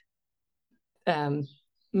describe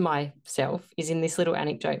myself is in this little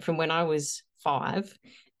anecdote from when I was 5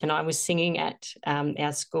 and I was singing at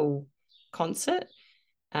our school concert,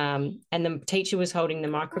 and the teacher was holding the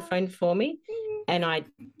microphone for me, and I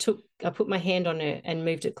put my hand on her and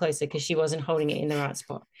moved it closer because she wasn't holding it in the right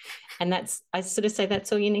spot. And I sort of say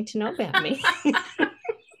that's all you need to know about me.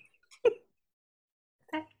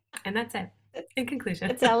 And that's it. In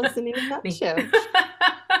conclusion, it's Alison in a nutshell.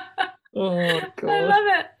 Oh God, I love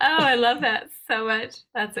it. Oh, I love that so much.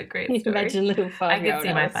 That's a great story. Imagine little 5-year-old. I could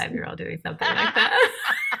see my 5-year-old doing something like that.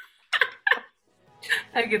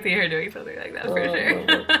 I could see her doing something like that for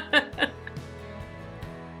sure.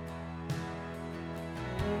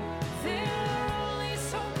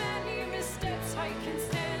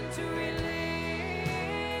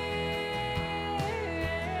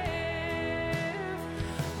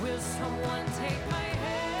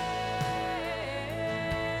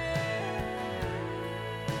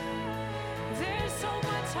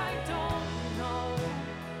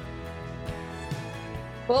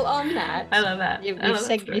 Well, on that, I love that.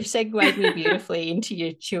 You've segued me beautifully into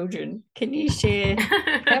your children. Can you share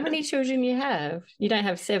how many children you have? You don't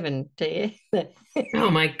have 7, do you? Oh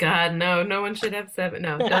my God, no, no one should have 7.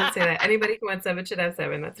 No, don't say that. Anybody who wants 7 should have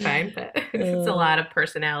 7. That's fine, but it's a lot of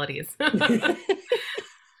personalities. I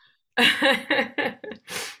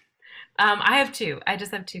have 2. I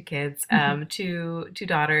just have 2 kids. Two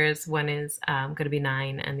daughters. One is going to be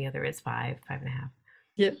 9, and the other is 5.5.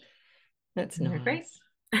 Yep, that's And nice. they're great.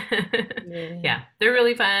 Yeah, they're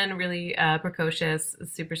really fun, really precocious,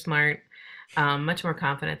 super smart, much more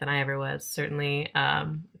confident than I ever was. Certainly,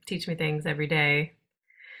 teach me things every day.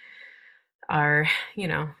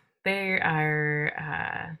 They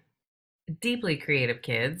are deeply creative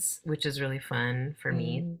kids, which is really fun for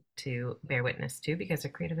me to bear witness to because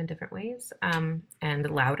they're creative in different ways, and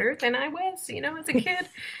louder than I was, as a kid.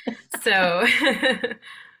 So,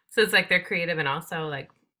 so it's like they're creative and also like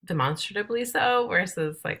demonstratively so,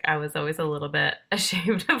 versus like I was always a little bit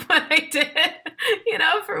ashamed of what I did,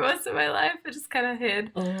 for most of my life. I just kind of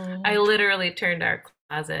hid. I literally turned our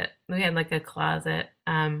closet. We had like a closet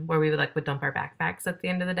where we would dump our backpacks at the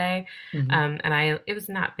end of the day. And it was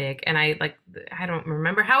not big. And I don't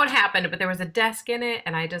remember how it happened, but there was a desk in it,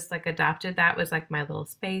 and I just adopted that was like my little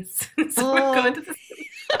space. So I would go into the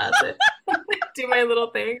closet, do my little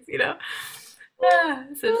things,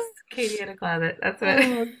 so just Katie in a closet. That's what.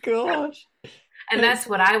 Oh gosh. And that's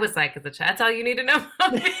what I was like as a child. That's all you need to know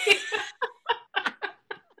about me.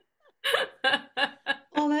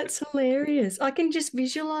 Oh, that's hilarious. I can just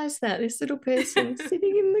visualize that, this little person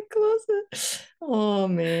sitting in the closet. Oh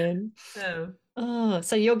man. Oh,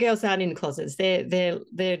 so your girls aren't in the closets.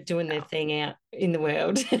 They're doing their thing out in the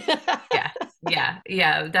world.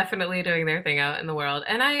 Yeah, definitely doing their thing out in the world.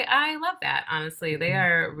 And I love that, honestly. They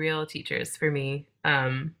are real teachers for me.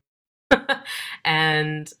 And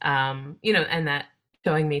and that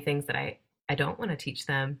showing me things that I don't want to teach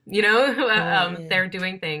them, they're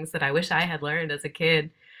doing things that I wish I had learned as a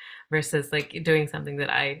kid versus like doing something that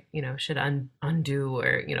I, should undo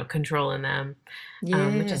or, control in them,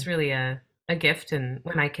 which is really a gift. And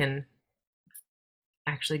when I can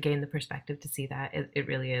actually gain the perspective to see that, it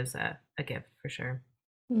really is a gift for sure.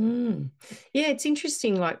 Yeah, it's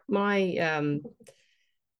interesting. Like my,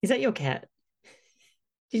 is that your cat?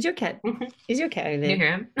 Is your cat over there? Can you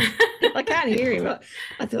hear him? I can't hear him.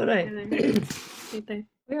 I thought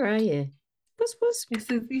Where are you? Puss. You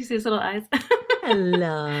see his little eyes.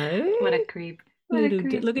 Hello. What a creep.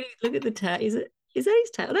 Look at the tail. Is that his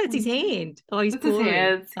tail? No, it's his hand. Oh, he's his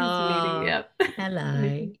hands. He's meeting. Yep.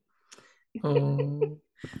 Hello. Oh,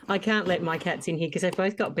 I can't let my cats in here because they've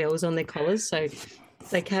both got bells on their collars, so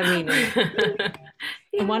they come in.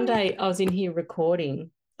 And one day I was in here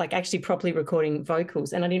recording, like actually properly recording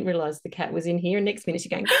vocals, and I didn't realize the cat was in here. And next minute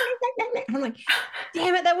she's going, and I'm like,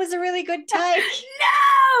 damn it, that was a really good take.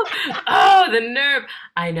 No! Oh, the nerve.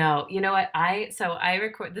 I know. You know what? I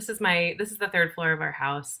record, this is the 3rd floor of our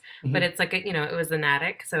house, but it's like, it was an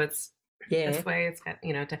attic. So it's this way. It's got,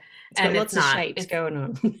 it's got lots of shapes going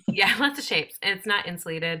on. Yeah, lots of shapes. And it's not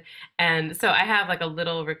insulated. And so I have like a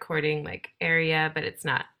little recording like area, but it's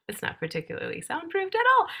not particularly soundproofed at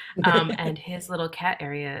all. And his little cat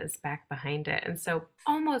area is back behind it. And so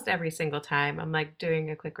almost every single time I'm like doing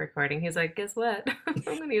a quick recording, he's like, guess what? I'm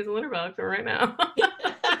going to use a litter box right now.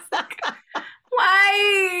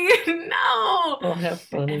 Why? No. Oh, how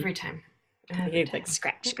funny. Every time. Like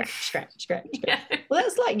scratch. Yeah. Well, that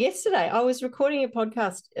was like yesterday. I was recording a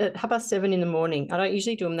podcast at 7:30 in the morning. I don't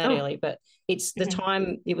usually do them that early, but it's the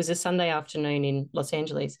time. It was a Sunday afternoon in Los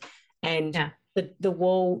Angeles, and the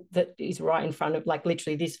wall that is right in front of, like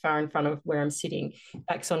literally this far in front of where I'm sitting,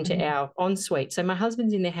 backs onto our ensuite. So my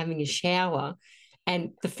husband's in there having a shower,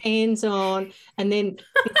 and the fan's on, and then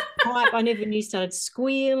this pipe I never knew started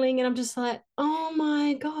squealing, and I'm just like, oh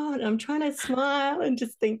my God, I'm trying to smile and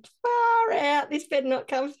just think, far out, this better not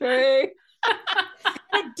come through.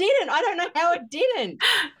 It didn't. I don't know how it didn't.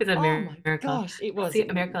 It's a miracle. Oh my gosh, it was. See,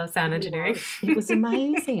 a miracle of sound engineering. It was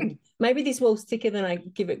amazing. Maybe this wall's thicker than I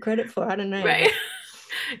give it credit for. I don't know. Right.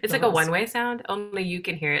 It's like a one-way sound. Only you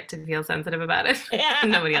can hear it to feel sensitive about it.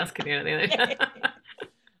 Nobody else can hear it on the other side.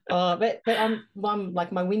 Oh, but I'm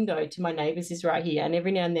like, my window to my neighbours is right here, and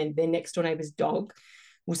every now and then their next door neighbour's dog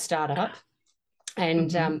will start up,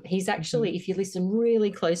 and he's actually, if you listen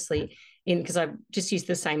really closely, because I just use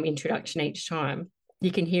the same introduction each time,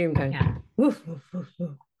 you can hear him going, woof, woof, woof,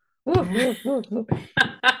 woof, woof, woof, woof, woof.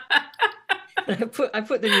 I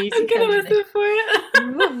put the music. I'm gonna listen for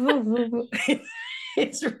it.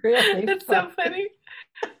 It's really. It's so funny.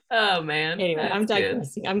 Oh man. Anyway, I'm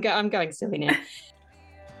digressing. I'm going silly now.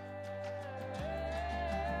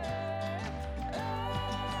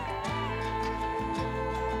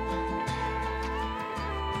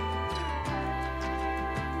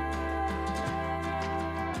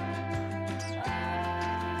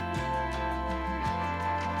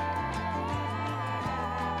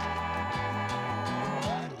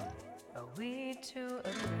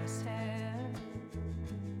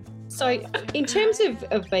 So, in terms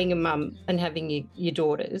of being a mum and having your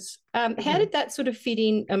daughters, how did that sort of fit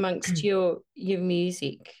in amongst your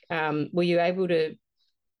music? Were you able to,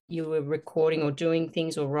 you were recording or doing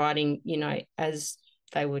things or writing, as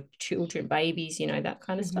they were children, babies, that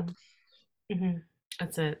kind of stuff?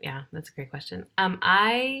 That's a great question. I'm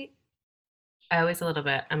a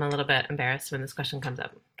little bit embarrassed when this question comes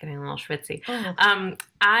up. Getting a little schwitzy.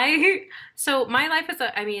 So my life is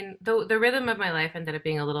the rhythm of my life ended up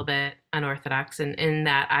being a little bit unorthodox in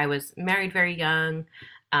that I was married very young,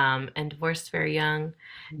 and divorced very young,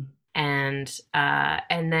 and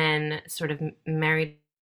then sort of married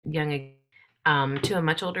young, to a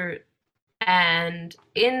much older, and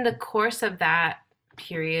in the course of that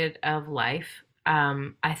period of life,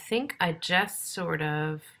 I think I just sort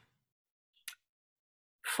of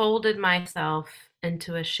folded myself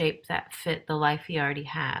into a shape that fit the life he already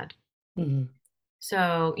had.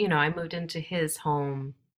 So, I moved into his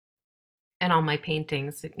home, and all my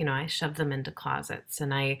paintings, I shoved them into closets,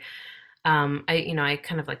 and I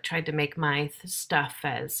kind of like tried to make my stuff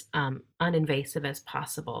as uninvasive as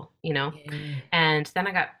possible, and then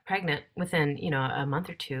I got pregnant within, a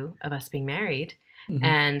month or two of us being married.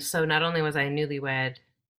 And so not only was I newlywed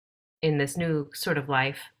in this new sort of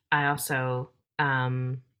life, I also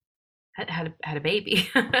had a baby.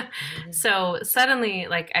 So suddenly,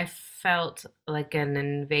 like, I felt like an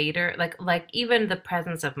invader, like even the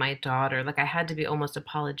presence of my daughter, like I had to be almost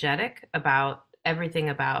apologetic about everything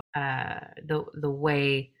about the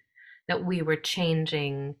way that we were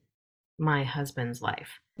changing my husband's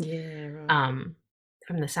life. Yeah, right.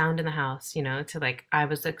 From the sound in the house, to like I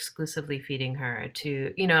was exclusively feeding her,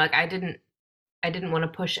 to like I didn't want to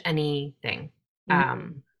push anything,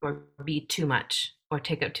 or be too much or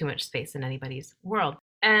take up too much space in anybody's world.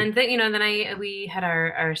 And then, we had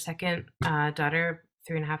our second daughter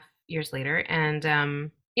 3.5 years later. And,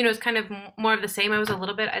 it's kind of more of the same. I'd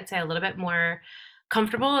say a little bit more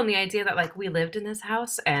comfortable in the idea that like we lived in this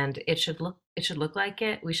house and it should look like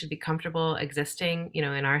it. We should be comfortable existing,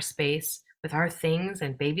 in our space with our things,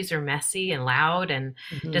 and babies are messy and loud and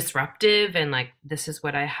disruptive. And like, this is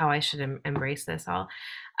how I should embrace this all.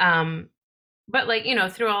 But like,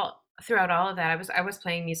 throughout all of that, I was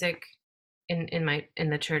playing music in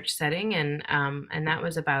the church setting, and that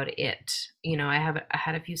was about it. I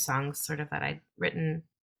had a few songs sort of that I'd written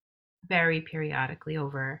very periodically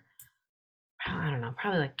over, I don't know,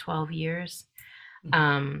 probably like 12 years,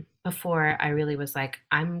 before I really was like,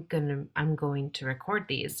 I'm going to record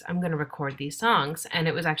these. I'm going to record these songs. And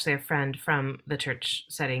it was actually a friend from the church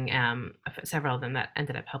setting, several of them, that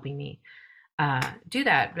ended up helping me do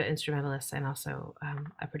that, the instrumentalist and also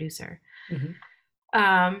a producer.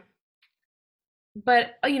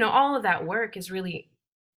 But all of that work is really,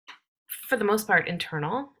 for the most part,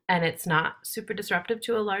 internal, and it's not super disruptive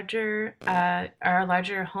to a larger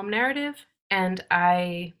home narrative. And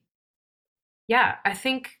I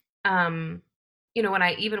think when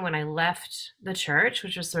I left the church,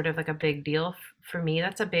 which was sort of like a big deal for me,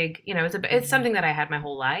 that's a big, it's something that I had my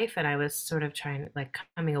whole life, and I was sort of trying, like,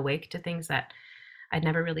 coming awake to things that I'd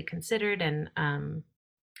never really considered, and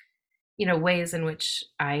ways in which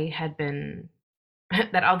I had been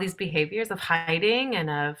that all these behaviors of hiding and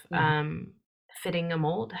of fitting a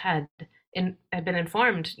mold had been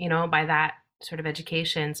informed, by that sort of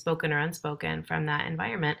education, spoken or unspoken, from that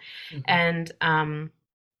environment. And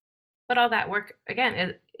but all that work, again,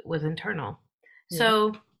 it was internal.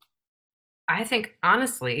 So I think,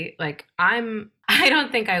 honestly, like, I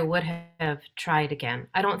don't think I would have tried again.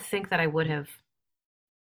 I don't think that I would have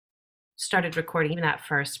started recording even that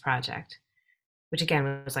first project, which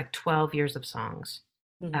again was like 12 years of songs,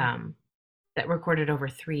 that recorded over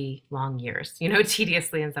 3 long years,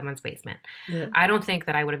 tediously in someone's basement. I don't think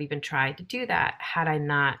that I would have even tried to do that had I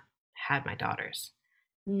not had my daughters,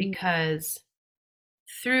 because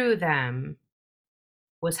through them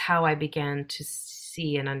was how I began to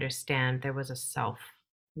see and understand there was a self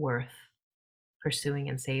worth pursuing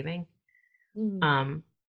and saving.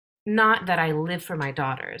 Not that I live for my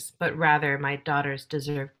daughters, but rather my daughters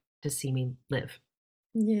deserve to see me live.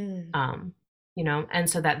 And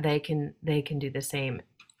so that they can do the same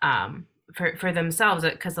for themselves,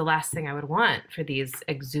 because the last thing I would want for these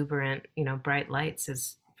exuberant, bright lights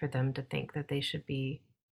is for them to think that they should be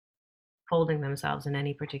holding themselves in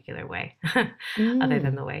any particular way other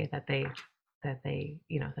than the way that they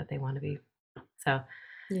want to be. So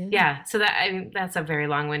so that's a very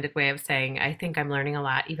long-winded way of saying I think I'm learning a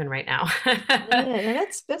lot even right now.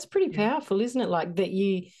 That's pretty powerful, isn't it? Like that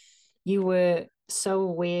you were so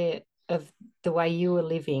aware of the way you were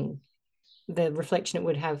living, the reflection it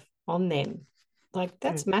would have on them, Like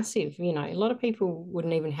that's massive. You know, a lot of people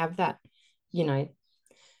wouldn't even have that, you know,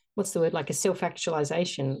 what's the word, like a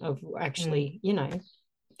self-actualization of actually, you know,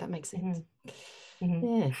 that makes sense.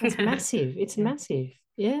 Yeah, that's massive. It's massive.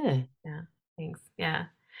 Yeah. Yeah. Thanks. Yeah.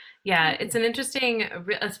 Yeah. It's an interesting,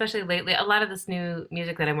 especially lately, a lot of this new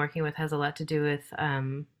music that I'm working with has a lot to do with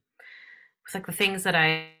like the things that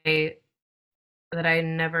I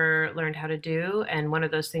never learned how to do. And one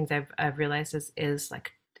of those things I've realized is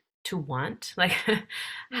like to want, like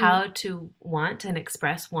how to want and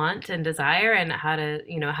express want and desire, and how to,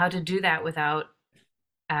 how to do that without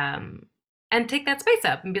and take that space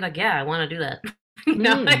up and be like, yeah, I want to do that.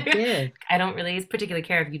 Yeah. I don't really particularly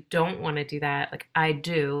care if you don't want to do that. Like I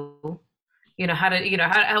do. How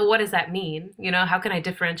to, what does that mean? How can I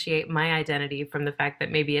differentiate my identity from the fact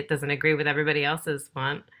that maybe it doesn't agree with everybody else's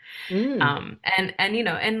want?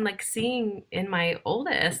 And like seeing in my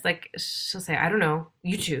oldest, like she'll say, I don't know,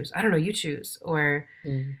 you choose. I don't know, you choose. Or,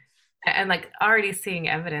 and like already seeing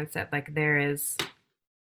evidence that like there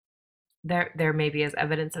maybe is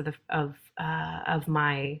evidence of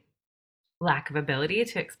my lack of ability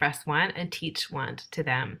to express want and teach want to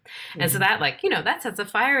them. And so that like, that sets a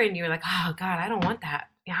fire in you. Like, oh God, I don't want that.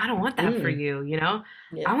 Yeah, I don't want that for you,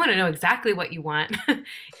 I want to know exactly what you want.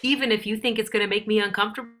 Even if you think it's going to make me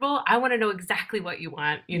uncomfortable, I want to know exactly what you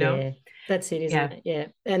want, Yeah, that's it, isn't it? Yeah.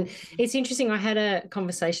 And it's interesting. I had a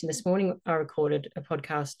conversation this morning. I recorded a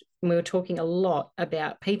podcast and we were talking a lot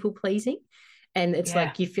about people pleasing. And it's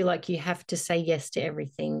like you feel like you have to say yes to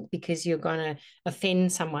everything because you're going to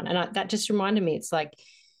offend someone. And that just reminded me, it's like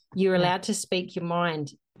you're allowed to speak your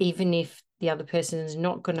mind, even if the other person is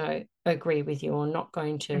not going to agree with you or not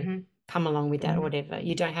going to come along with that or whatever.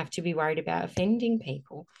 You don't have to be worried about offending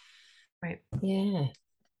people. Right. Yeah.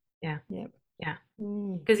 Yeah. Yeah. Yeah.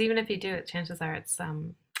 Because even if you do it, chances are it's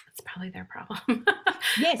probably their problem.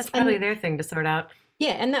 Yes. It's probably their thing to sort out.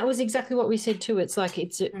 Yeah, and that was exactly what we said too. It's like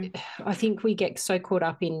I think we get so caught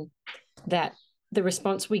up in that the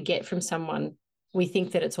response we get from someone, we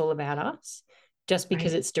think that it's all about us just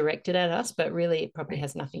because it's directed at us, but really it probably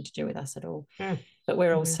has nothing to do with us at all. But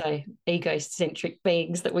we're also egocentric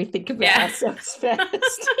beings that we think about ourselves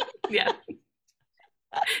first. Yeah.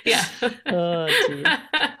 Yeah. Oh, dear.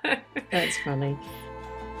 That's funny.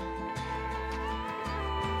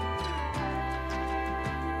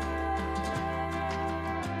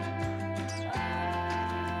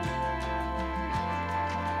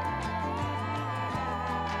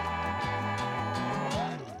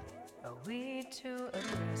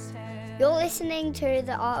 You're listening to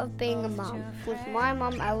The Art of Being a Mum with my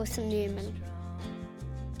mum, Alison Newman.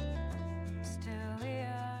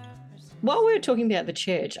 While we were talking about the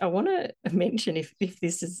church, I want to mention, if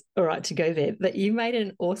this is all right to go there, that you made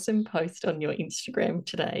an awesome post on your Instagram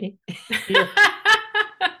today.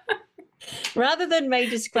 Rather than me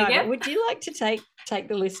describe it, would you like to take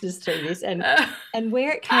the listeners through this and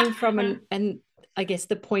where it came from and I guess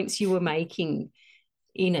the points you were making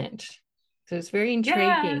in it? So it's very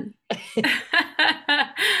intriguing.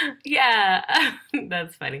 Yeah,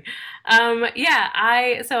 that's funny. I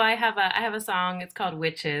have a song. It's called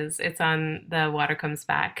Witches. It's on the Water Comes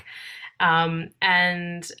Back. And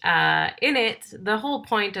in it, the whole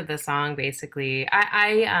point of the song, basically,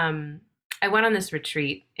 I went on this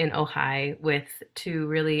retreat in Ojai with two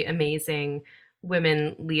really amazing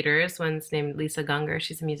women leaders. One's named Lisa Gunger.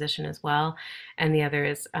 She's a musician as well. And the other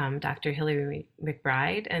is Dr. Hillary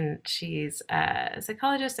McBride. And she's a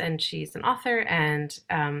psychologist and she's an author. And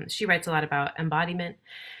she writes a lot about embodiment.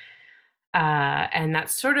 And that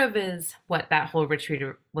sort of is what that whole retreat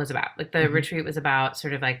was about. Like the retreat was about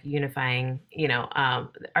sort of like unifying,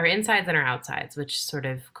 our insides and our outsides, which sort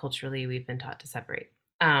of culturally we've been taught to separate.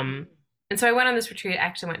 And so I went on this retreat, I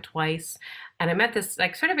actually went twice, and I met this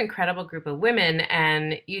like sort of incredible group of women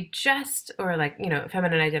and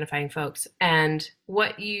feminine identifying folks. And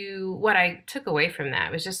what I took away from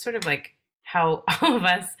that was just sort of like how all of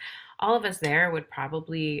us there would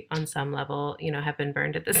probably on some level, have been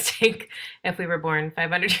burned at the stake if we were born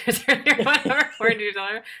 500 years earlier, 400 years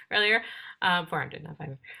earlier, 400, not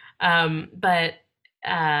 500.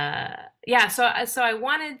 So I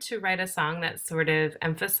wanted to write a song that sort of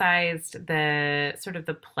emphasized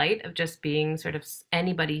the plight of just being sort of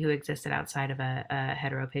anybody who existed outside of a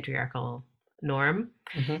heteropatriarchal norm,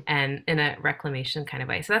 and in a reclamation kind of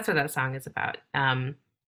way. So that's what that song is about. And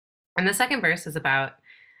the second verse is about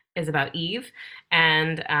Eve,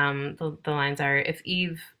 and the lines are, if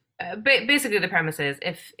Eve, basically the premise is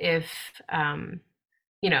if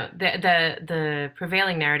the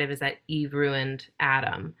prevailing narrative is that Eve ruined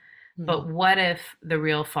Adam. But what if the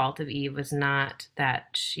real fault of Eve was not that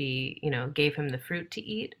she, gave him the fruit to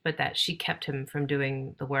eat, but that she kept him from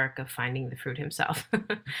doing the work of finding the fruit himself?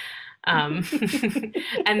 um,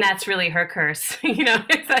 and that's really her curse.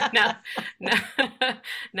 It's like, no,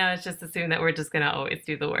 no, it's just assume that we're just going to always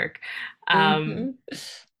do the work.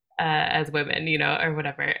 As women, or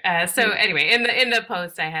whatever. So anyway, in the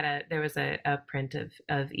post, there was a print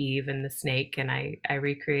of Eve and the snake, and I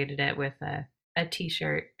recreated it with a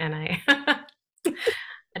t-shirt, and I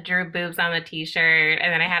drew boobs on the t-shirt,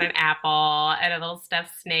 and then I had an apple and a little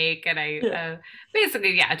stuffed snake, and I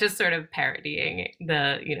basically, just sort of parodying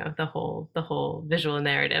the whole visual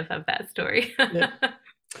narrative of that story.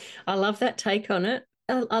 I love that take on it.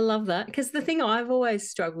 I love that, because the thing I've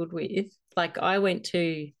always struggled with, like I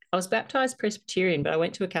was baptized Presbyterian, but I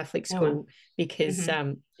went to a Catholic school because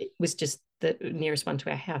it was just the nearest one to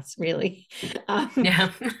our house, really. And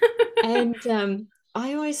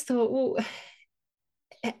I always thought, well,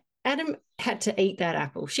 Adam had to eat that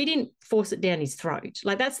apple. She didn't force it down his throat.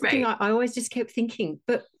 Like, that's the thing I always just kept thinking,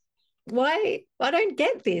 but why? I don't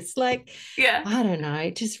get this. Like, I don't know.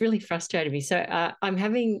 It just really frustrated me. So I'm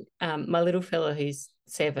having my little fella who's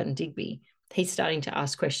 7, Digby, he's starting to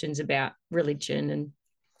ask questions about religion, and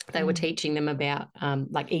they were teaching them about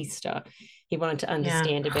like Easter. He wanted to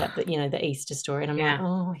understand about the Easter story, and I'm like,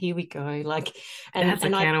 oh, here we go. Like, that's a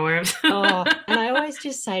can of worms. And I always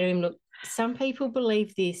just say to him, look, some people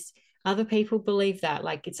believe this, other people believe that.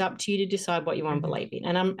 Like, it's up to you to decide what you want to believe in.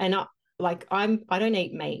 And I don't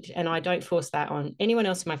eat meat, and I don't force that on anyone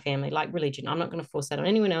else in my family. Like religion, I'm not going to force that on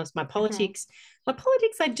anyone else. My politics,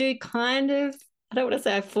 I do kind of. I don't want to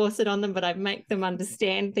say I force it on them, but I make them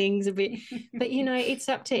understand things a bit. But, it's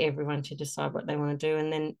up to everyone to decide what they want to do.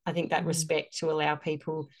 And then I think that respect to allow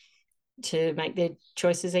people to make their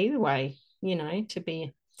choices either way,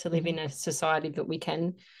 to live in a society that we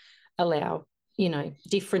can allow,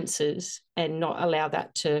 differences and not allow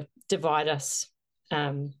that to divide us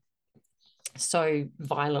so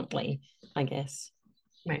violently, I guess.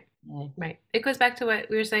 Right. Yeah. Right. It goes back to what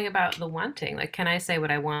we were saying about the wanting. Like, can I say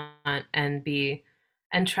what I want and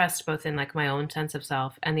trust both in like my own sense of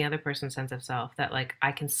self and the other person's sense of self, that like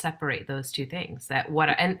I can separate those two things,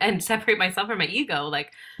 and separate myself from my ego.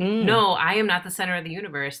 Like, no, I am not the center of the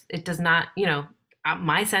universe. It does not,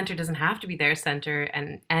 my center doesn't have to be their center,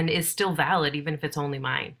 and is still valid even if it's only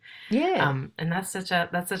mine. And that's such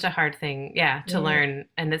a hard thing to learn.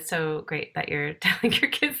 And it's so great that you're telling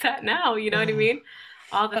your kids that now, what I mean?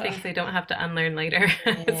 All the things they don't have to unlearn later.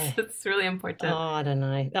 It's really important. Oh, I don't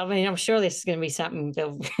know. I mean, I'm sure this is going to be something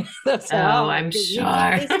they'll say, I'm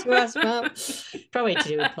sure. You did this to us, Mum. Probably to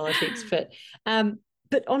do with politics. But on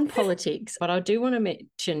politics, what I do want to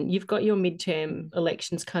mention, you've got your midterm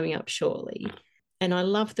elections coming up shortly. And I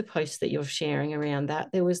love the post that you're sharing around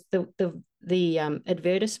that. There was the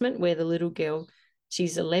advertisement where the little girl,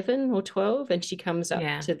 she's 11 or 12, and she comes up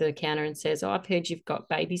to the counter and says, oh, I've heard you've got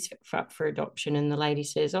babies up for adoption. And the lady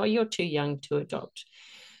says, oh, you're too young to adopt.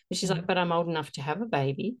 And she's like, but I'm old enough to have a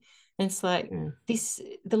baby. And it's like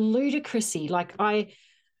the ludicrousy. Like I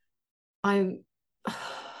don't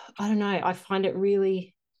know. I find it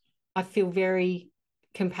really, I feel very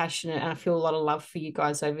compassionate, and I feel a lot of love for you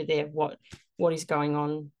guys over there. What is going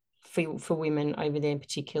on for women over there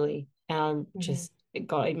particularly. And I'm just,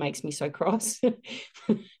 God, it makes me so cross. And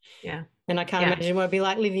I can't imagine what it'd be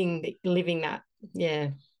like living that.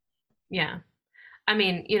 I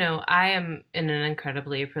mean, I am in an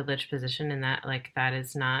incredibly privileged position in that, like, that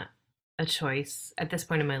is not a choice at this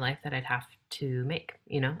point in my life that I'd have to make.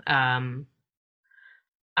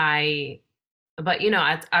 I'll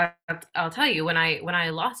tell you, when I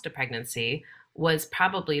lost a pregnancy was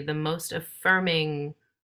probably the most affirming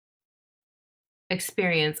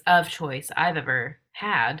experience of choice I've ever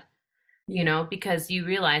had, because you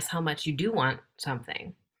realize how much you do want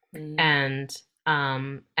something. And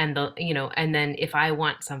then if I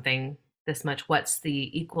want something this much, what's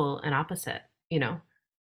the equal and opposite? The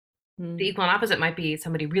equal and opposite might be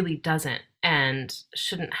somebody really doesn't and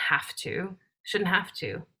shouldn't have to,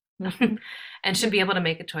 and should be able to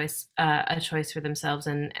make a choice for themselves.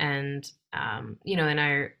 And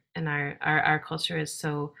our culture is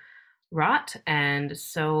so wrought and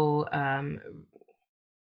so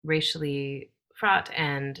racially fraught,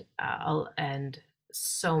 and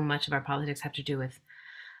so much of our politics have to do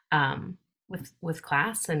with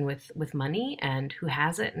class and with money and who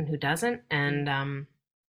has it and who doesn't, and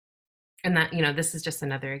that this is just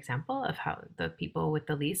another example of how the people with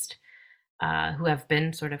the least, who have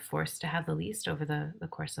been sort of forced to have the least over the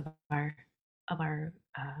course of our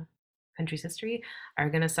country's history, are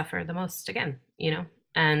going to suffer the most again.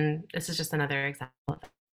 And this is just another example of that.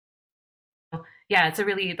 yeah, that's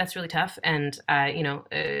really tough. And I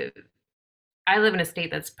live in a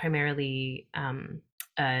state that's primarily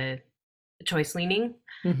uh, choice leaning,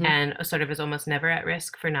 Mm-hmm. and sort of is almost never at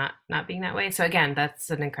risk for not being that way. So again,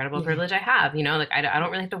 that's an incredible Yeah. privilege I have. Like I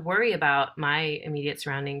don't really have to worry about my immediate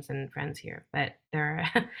surroundings and friends here, but there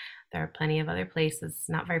are there are plenty of other places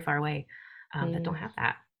not very far away that don't have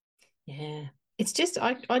that. Yeah, it's just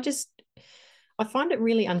I find it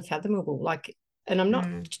really unfathomable. Like, and I'm not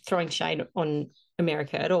throwing shade on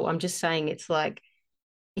America at all. I'm just saying it's like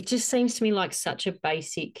it just seems to me like such a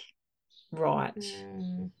basic right.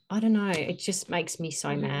 I don't know. It just makes me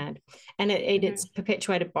so mad, and it's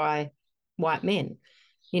perpetuated by white men.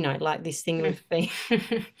 Like this thing we've been,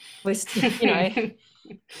 I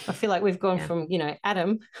feel like we've gone from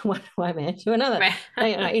Adam, one white man, to another. Right.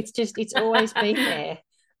 It's always been there.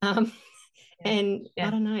 And I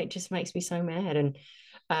don't know, it just makes me so mad. And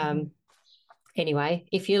anyway,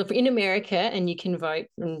 if you're in America and you can vote,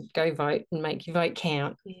 and go vote and make your vote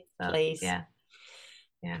count, please. Yeah.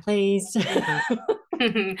 Please.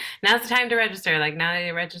 Now's the time to register. Like now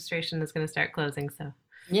the registration is going to start closing. So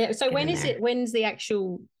yeah. So when is it? When's the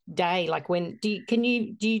actual day? Like when do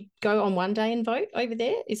you go on one day and vote over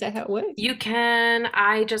there? Is that how it works? You can.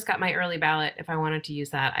 I just got my early ballot. If I wanted to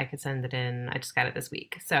use that, I could send it in. I just got it this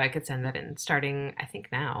week, so I could send that in starting I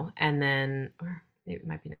think now, and then or maybe it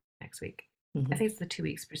might be next week. I think it's the 2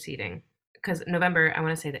 weeks preceding, because November. I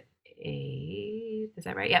want to say the 8th. Is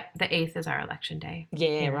that right? Yep, the 8th is our election day.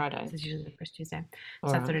 Yeah, right. This is usually the first Tuesday,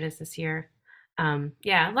 so that's what it is this year.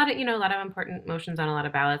 Yeah, a lot of important motions on a lot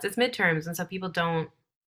of ballots. It's midterms, and so people don't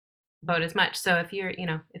vote as much. So if you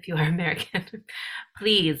are American,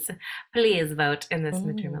 please vote in this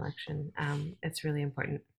midterm election. It's really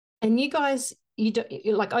important. And you guys, you don't,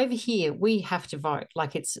 like over here, we have to vote.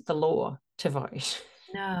 Like it's the law to vote.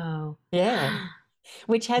 No. Yeah.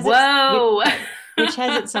 Which has which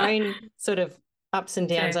has its own sort of ups and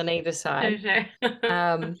downs on either side.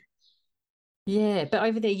 Sure. Yeah, but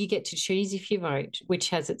over there you get to choose if you vote, which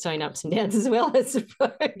has its own ups and downs as well, I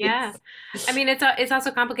suppose. Yeah. I mean, it's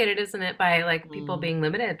also complicated, isn't it, by like people being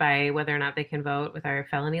limited by whether or not they can vote with our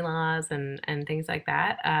felony laws and things like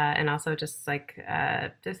that. And also just like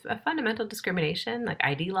just a fundamental discrimination, like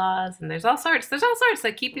ID laws, and there's all sorts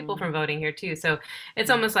that keep people from voting here too. So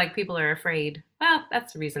it's almost like people are afraid. Well,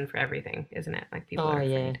 that's the reason for everything, isn't it? Like people are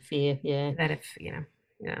afraid fear, that if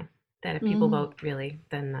that if people vote really,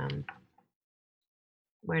 then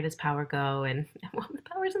where does power go? And well, the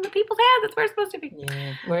power's in the people's hands. That's where it's supposed to be.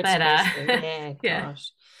 Yeah, where it's supposed to. Yeah,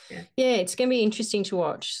 gosh. Yeah, it's going to be interesting to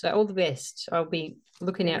watch. So all the best. I'll be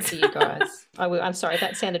looking out for you guys. I will. I'm sorry,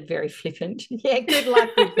 that sounded very flippant. Yeah, good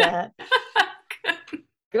luck with that.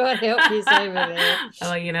 God help you over there.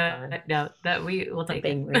 Oh, no, that we will take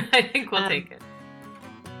it. I think we'll take it.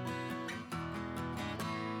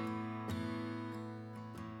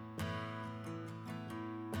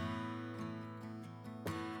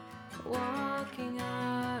 Walking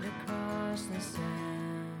out across the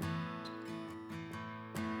sand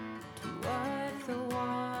to what the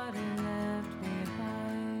water left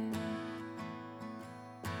behind.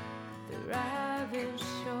 The rabbit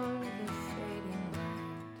shore, the fading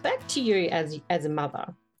light. Back to you as a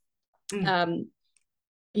mother.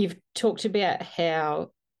 You've talked about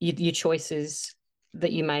how your choices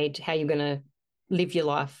that you made, how you're going to live your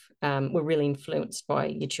life, were really influenced by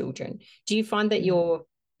your children. Do you find that your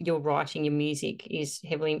writing, your music is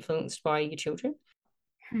heavily influenced by your children?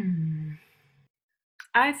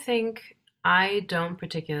 I think I don't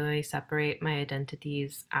particularly separate my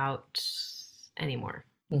identities out anymore.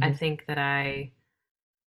 I think that I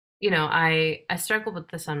struggled with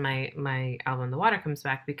this on my album The Water Comes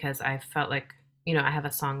Back, because I felt like I have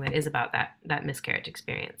a song that is about that miscarriage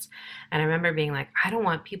experience, and I remember being like, I don't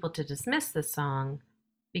want people to dismiss this song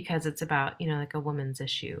because it's about like a woman's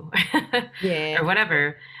issue or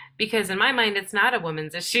whatever, because in my mind it's not a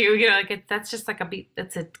woman's issue, that's just like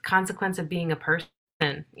it's a consequence of being a person,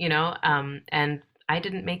 and I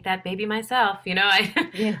didn't make that baby myself, I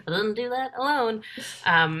didn't do that alone.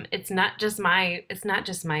 It's not just my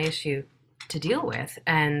issue to deal with,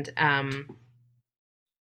 and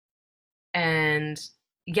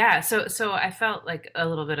yeah, so I felt like a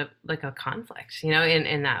little bit of like a conflict,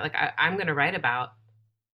 in that, like I'm going to write about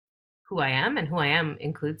who I am, and who I am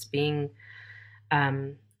includes being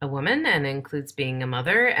a woman, and includes being a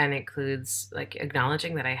mother, and includes like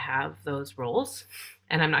acknowledging that I have those roles,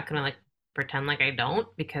 and I'm not going to like pretend like I don't,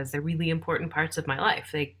 because they're really important parts of my life.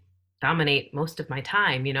 They dominate most of my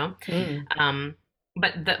time,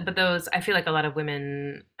 but those, I feel like a lot of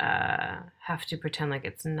women have to pretend like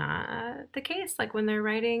it's not the case, like when they're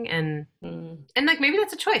writing, and like maybe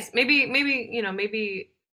that's a choice. Maybe maybe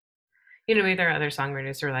there are other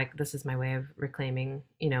songwriters who are like, this is my way of reclaiming,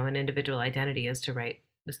 an individual identity, is to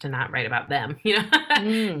not write about them,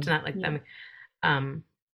 to not like them.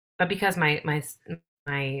 But because my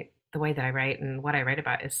the way that I write and what I write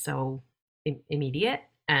about is so immediate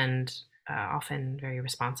and often very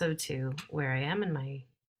responsive to where I am in my,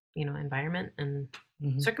 environment and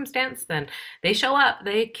circumstance, then they show up.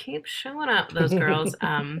 They keep showing up, those girls.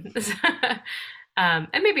 And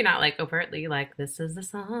maybe not like overtly, like, this is the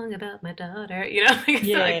song about my daughter,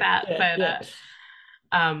 like that. But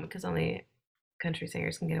because only country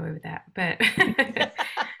singers can get away with that. But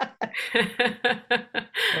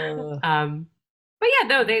yeah,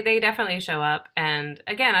 no, they definitely show up. And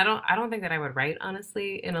again, I don't think that I would write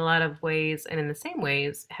honestly in a lot of ways, and in the same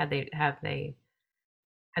ways had they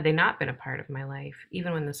not been a part of my life,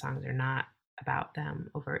 even when the songs are not about them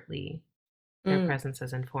overtly, their presence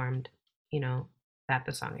has informed, that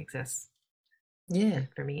the song exists. Yeah.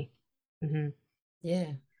 For me.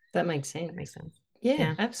 Yeah, that makes sense. That makes sense.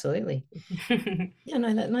 Yeah, absolutely. Yeah,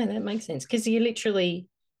 no, that makes sense, because you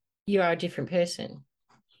are a different person,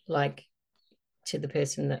 like, to the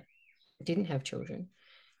person that didn't have children.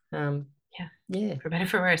 Yeah, for better,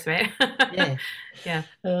 for worse, right? Yeah.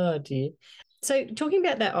 Oh dear. So talking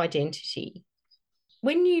about that identity,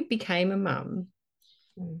 when you became a mum,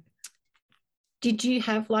 did you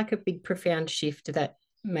have like a big profound shift that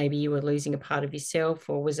maybe you were losing a part of yourself,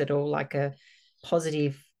 or was it all like a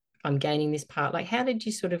positive, I'm gaining this part? Like, how did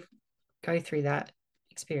you sort of go through that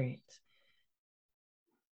experience?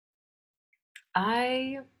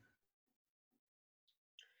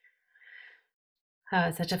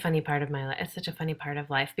 It's such a funny part of my life. It's such a funny part of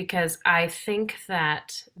life, because I think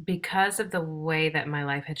that because of the way that my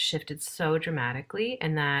life had shifted so dramatically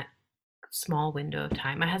in that small window of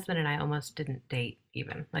time, my husband and I almost didn't date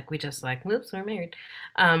even. Like, we just like, whoops, we're married.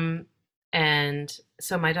 And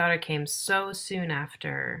so my daughter came so soon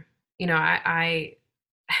after,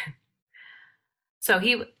 so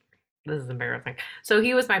this is embarrassing. So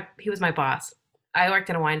he was my boss. I worked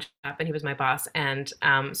in a wine shop and he was my boss. And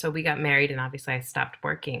so we got married, and obviously I stopped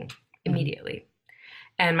working immediately.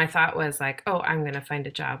 And my thought was like, oh, I'm going to find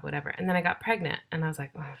a job, whatever. And then I got pregnant, and I was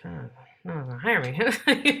like, oh, no one's going to hire me, because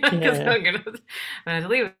I'm going to have to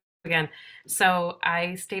leave again. So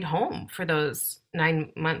I stayed home for those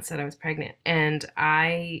 9 months that I was pregnant. And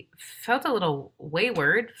I felt a little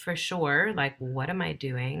wayward, for sure. Like, what am I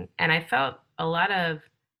doing? And I felt a lot of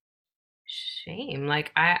shame.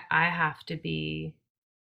 Like,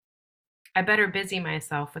 I better busy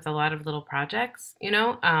myself with a lot of little projects,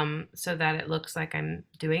 so that it looks like I'm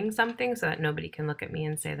doing something, so that nobody can look at me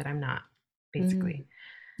and say that I'm not, basically.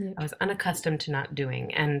 Yep. I was unaccustomed to not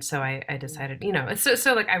doing. And so I decided,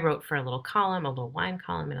 so like I wrote for a little wine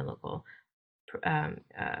column in a local like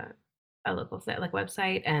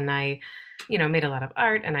website, and I, made a lot of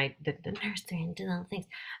art, and I did the nursery and did all the things.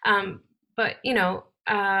 But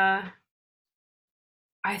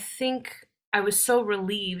I think I was so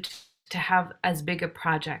relieved to have as big a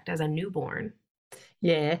project as a newborn.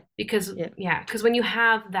 Yeah. Because when you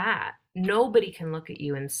have that, nobody can look at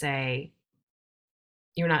you and say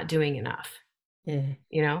you're not doing enough. Yeah.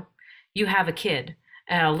 You have a kid,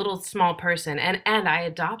 a little small person, and I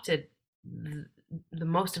adopted the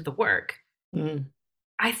most of the work.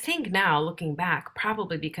 I think now, looking back,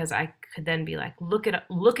 probably because I could then be like, look at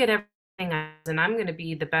everything, and I'm going to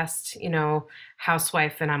be the best,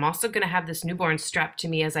 housewife, and I'm also going to have this newborn strapped to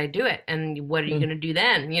me as I do it. And what are you going to do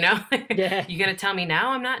then? Yeah. You're going to tell me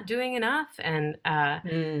now I'm not doing enough? And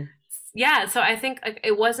yeah, so I think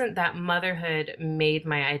it wasn't that motherhood made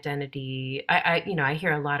my identity. I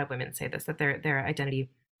hear a lot of women say this, that their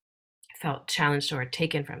identity felt challenged or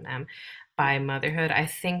taken from them by motherhood. I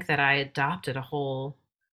think that I adopted a whole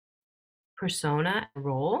persona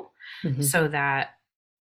role, so that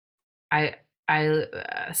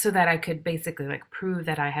so that I could basically like prove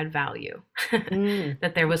that I had value,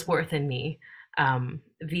 that there was worth in me,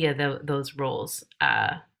 via those roles,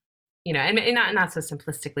 and not so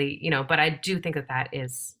simplistically, but I do think that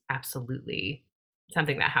is absolutely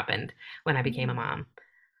something that happened when I became a mom.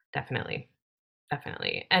 Definitely.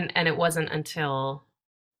 And it wasn't until,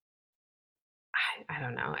 I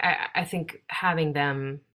don't know, I think having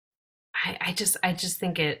them, I just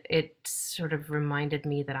think it sort of reminded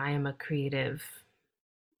me that I am a creative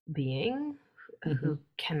being who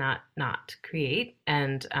cannot not create,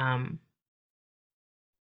 and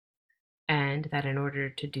that in order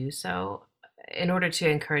to do so, in order to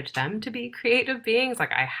encourage them to be creative beings,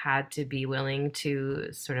 like I had to be willing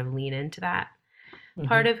to sort of lean into that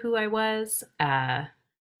part of who I was. And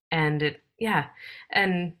it, yeah.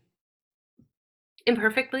 And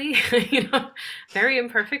imperfectly, very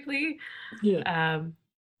imperfectly. Yeah.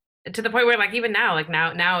 To the point where like even now, like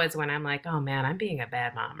now is when I'm like, oh man, I'm being a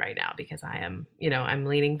bad mom right now because I am, I'm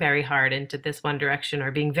leaning very hard into this one direction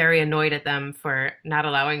or being very annoyed at them for not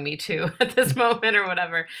allowing me to at this moment or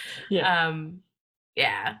whatever. Yeah.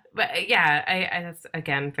 Yeah. But yeah, I that's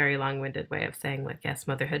again very long-winded way of saying like yes,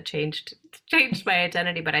 motherhood changed my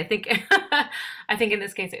identity. But I think I think in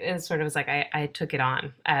this case it sort of was like I took it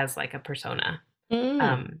on as like a persona.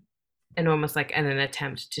 And almost like an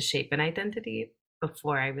attempt to shape an identity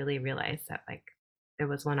before I really realized that like there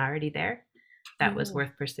was one already there that was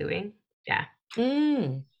worth pursuing. Yeah.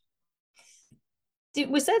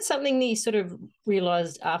 Was that something that you sort of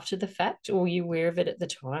realized after the fact, or were you aware of it at the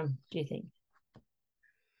time, do you think?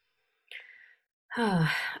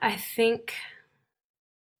 I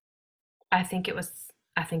think it was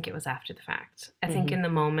after the fact. I think in the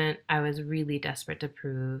moment I was really desperate to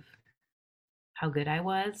prove how good I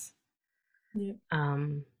was. Yeah.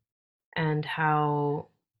 And how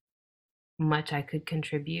much I could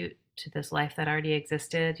contribute to this life that already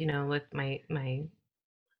existed, with my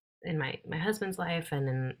husband's life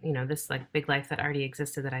and in, this like big life that already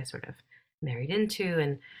existed that I sort of married into.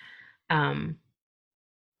 And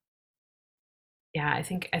yeah, I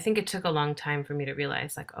think it took a long time for me to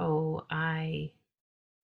realize like, oh, I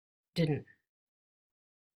didn't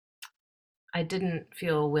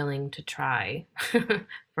feel willing to try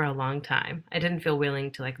for a long time. I didn't feel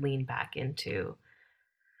willing to like lean back into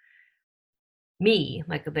me,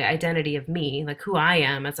 like the identity of me, like who I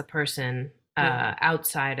am as a person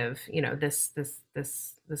outside of,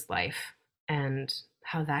 this life, and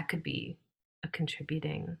how that could be a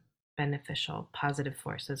contributing, beneficial, positive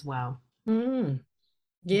force as well.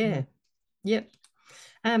 Yeah. Yep.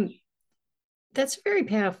 That's a very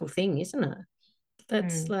powerful thing, isn't it?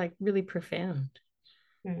 That's like really profound.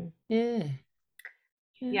 Yeah.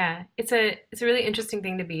 Yeah, it's a really interesting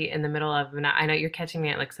thing to be in the middle of. And I know you're catching me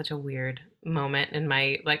at like such a weird moment in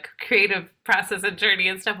my like creative process and journey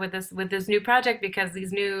and stuff with this new project, because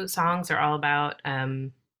these new songs are all about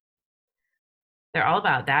that.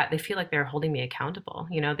 They feel like they're holding me accountable.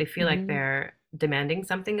 They feel like they're demanding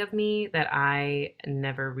something of me that I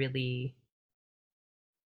never really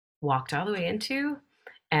walked all the way into.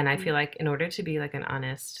 And I feel like in order to be like an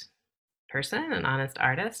honest person, an honest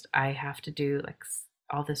artist, I have to do like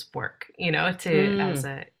all this work, in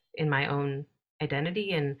my own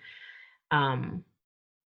identity and,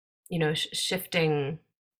 shifting,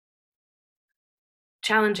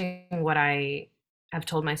 challenging what I have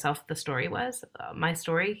told myself the story was, my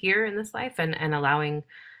story here in this life, and allowing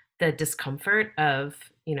the discomfort of,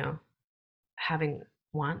 having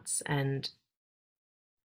wants and,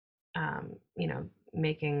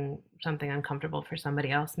 making something uncomfortable for somebody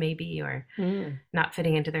else maybe, or not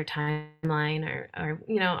fitting into their timeline, or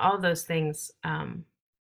all of those things,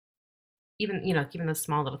 even those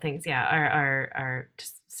small little things, are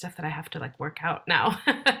just stuff that I have to like work out now.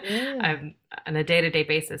 I'm on a day-to-day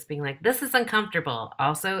basis being like, this is uncomfortable,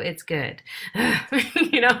 also it's good.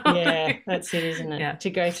 Yeah, that's it, isn't it? Yeah. To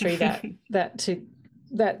go through that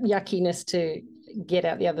yuckiness to get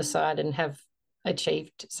out the other side and have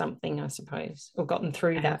achieved something, I suppose, or gotten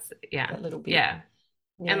through that little bit. Yeah.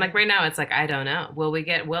 And like right now it's like, I don't know, will I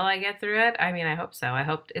get through it? I mean, I hope so. I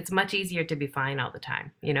hope it's much easier to be fine all the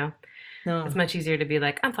time. No. It's much easier to be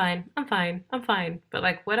like, I'm fine. But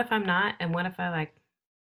like, what if I'm not? And what if I like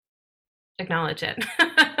acknowledge it?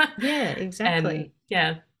 Yeah, exactly.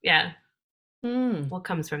 And yeah. What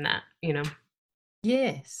comes from that,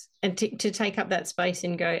 Yes. And to take up that space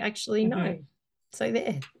and go, actually, no. So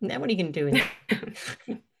there. Now what are you going to do with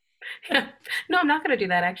it? Yeah. No, I'm not going to do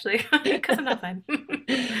that actually, because I'm not fine.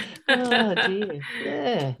 Oh dear.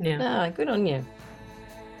 Yeah. Yeah. No, good on you.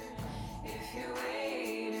 If you're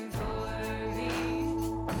waiting for me,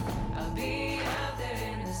 I'll be out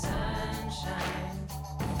there in the sunshine.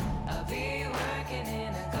 I'll be working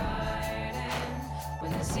in a garden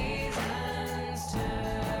when the seasons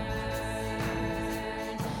turn.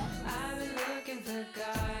 I've been looking for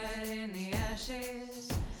God in the ashes.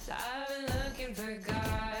 I've been looking for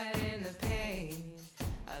God in the pain.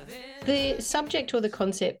 The subject or the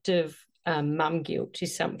concept of mum guilt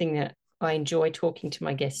is something that I enjoy talking to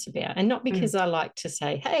my guests about, and not because I like to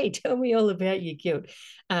say, hey, tell me all about your guilt.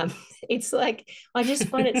 It's like, I just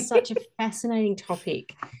find it such a fascinating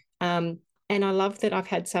topic. And I love that I've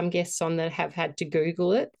had some guests on that have had to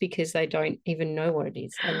Google it because they don't even know what it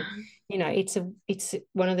is. And, it's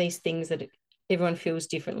one of these things that everyone feels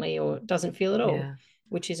differently or doesn't feel at all,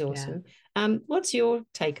 which is awesome. What's your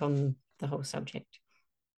take on the whole subject?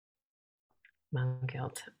 Mom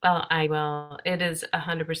guilt. Well, it is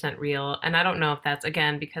 100% real. And I don't know if that's,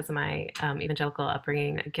 again, because of my evangelical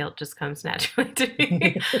upbringing, guilt just comes naturally to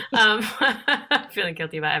me. Feeling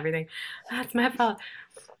guilty about everything. That's my fault.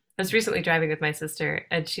 I was recently driving with my sister,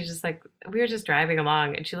 and she just like, we were just driving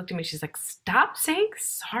along, and she looked at me, she's like, stop saying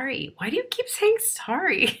sorry. Why do you keep saying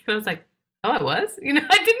sorry? And I was like, oh, I was? You know,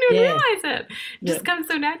 I didn't even realize it. It just comes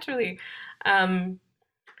so naturally.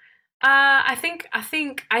 I think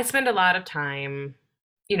I spend a lot of time,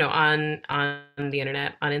 you know, on the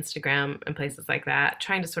internet, on Instagram and places like that,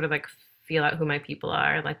 trying to sort of like feel out who my people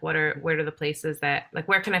are. Like, where are the places that, like,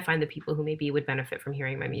 where can I find the people who maybe would benefit from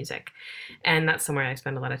hearing my music? And that's somewhere I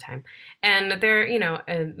spend a lot of time. And there, you know,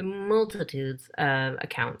 multitudes of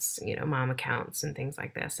accounts, you know, mom accounts and things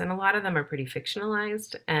like this. And a lot of them are pretty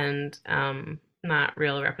fictionalized and not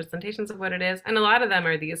real representations of what it is. And a lot of them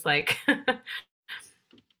are these like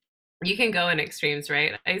you can go in extremes,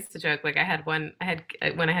 right? I used to joke, like when I had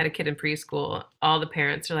a kid in preschool, all the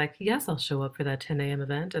parents are like, yes, I'll show up for that 10 a.m.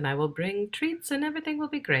 event and I will bring treats and everything will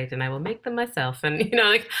be great and I will make them myself. And, you know,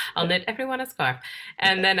 like I'll knit everyone a scarf.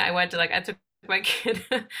 And then I went to like, I took my kid,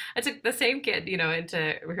 I took the same kid, you know,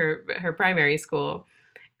 into her primary school,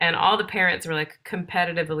 and all the parents were like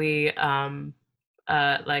competitively,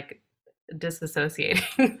 like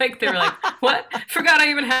disassociating. Like they were like, what? Forgot I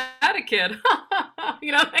even had a kid.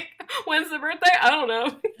 You know, like, when's the birthday? I don't know.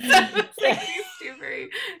 So it's like these two very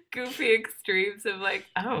goofy extremes of like,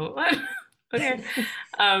 oh, what? Okay.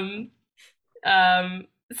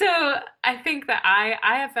 So I think that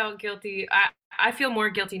I have felt guilty. I feel more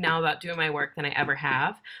guilty now about doing my work than I ever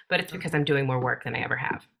have, but it's because I'm doing more work than I ever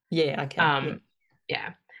have. Yeah. Okay.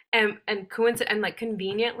 Yeah. And like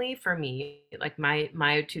conveniently for me, like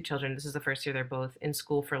my two children, this is the first year they're both in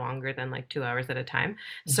school for longer than like 2 hours at a time.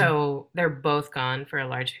 Mm-hmm. So they're both gone for a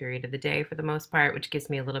large period of the day for the most part, which gives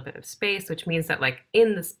me a little bit of space, which means that like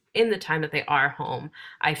in the time that they are home,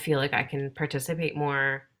 I feel like I can participate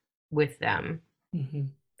more with them. Mm-hmm.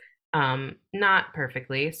 Not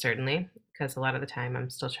perfectly, certainly, because a lot of the time I'm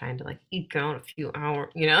still trying to like eke out a few hours,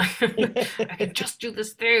 you know, I can just do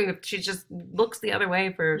this thing if she just looks the other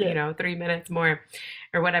way for, you know, 3 minutes more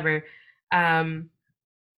or whatever.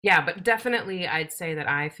 Yeah, but definitely I'd say that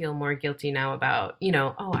I feel more guilty now about, you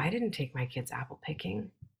know, oh, I didn't take my kids apple picking.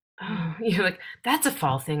 Oh, you know, like that's a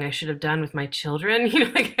fall thing I should have done with my children. You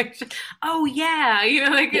know, like, oh yeah, you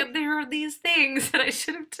know, like there are these things that I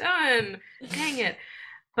should have done. Dang it.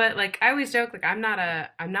 But like I always joke, like I'm not a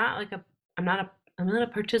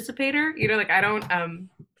participator, you know, like I don't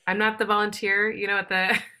I'm not the volunteer, you know, at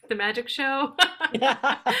the magic show.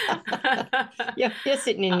 You're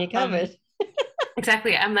sitting in your cupboard.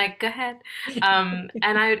 Exactly. I'm like, go ahead. And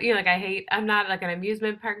I, you know, like I'm not like an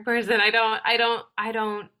amusement park person. I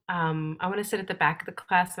want to sit at the back of the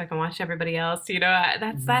class so I can watch everybody else, you know,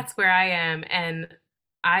 that's where I am. And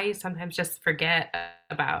I sometimes just forget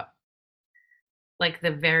about like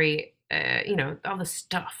the very, you know, all the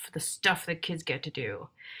stuff that kids get to do.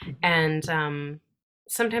 And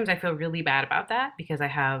sometimes I feel really bad about that because I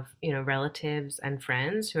have, you know, relatives and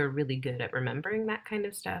friends who are really good at remembering that kind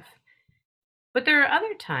of stuff. But there are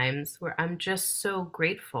other times where I'm just so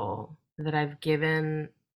grateful that I've given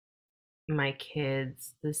my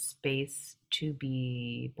kids the space to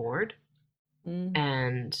be bored.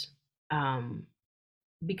 And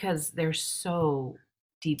because they're so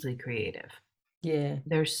deeply creative. Yeah.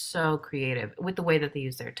 They're so creative with the way that they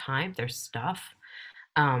use their time, their stuff,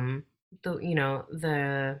 you know,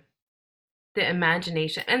 the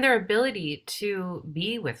imagination and their ability to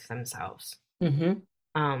be with themselves.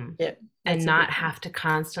 And not have to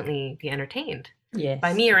constantly be entertained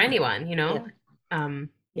by me or anyone, you know. That's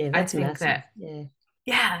I think massive.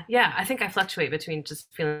 that I think I fluctuate between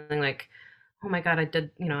just feeling like, oh my God, I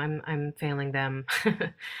did, you know, I'm failing them.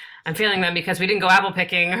 I'm failing them because we didn't go apple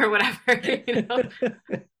picking or whatever, you know.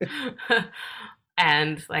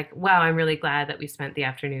 And like, wow, I'm really glad that we spent the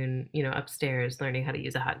afternoon, you know, upstairs learning how to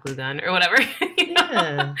use a hot glue gun or whatever, you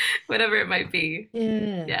know? Whatever it might be.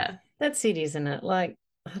 Yeah. That's it, isn't it? Like,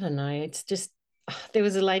 I don't know. It's just, there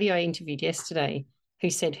was a lady I interviewed yesterday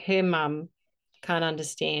who said her mum can't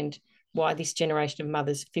understand why this generation of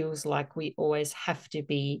mothers feels like we always have to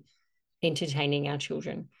be entertaining our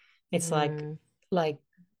children. It's like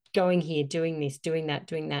going here, doing this, doing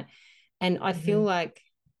that. And I feel like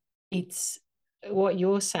it's what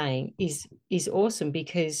you're saying is awesome,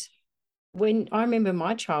 because when I remember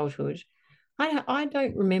my childhood, I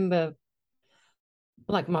don't remember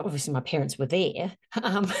like obviously my parents were there, but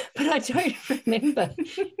I don't remember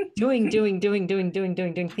doing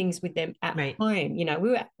things with them at Right. home. When we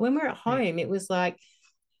were at home, Right. it was like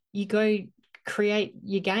you go create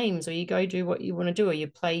your games, or you go do what you want to do, or you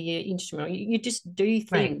play your instrument, or you just do Right.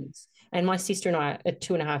 things. And my sister and I are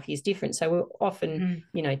 2.5 years different, so we're often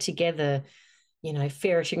together,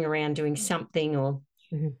 ferreting around doing something, or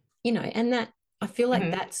and that, I feel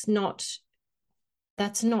like that's not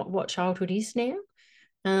what childhood is now.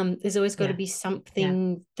 There's always got to Yeah. be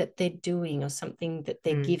something that they're doing, or something that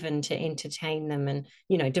they're given to entertain them. And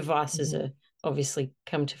devices are obviously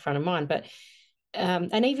come to front of mind. But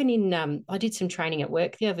and even in I did some training at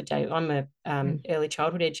work the other day. I'm a early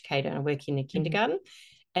childhood educator, and I work in a kindergarten,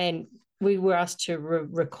 and we were asked to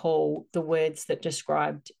recall the words that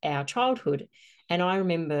described our childhood. And I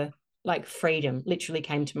remember, like, freedom literally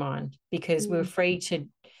came to mind, because we were free to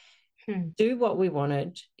do what we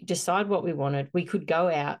wanted, decide what we wanted. We could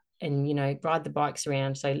go out and, ride the bikes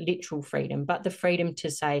around, so literal freedom, but the freedom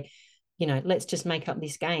to say, let's just make up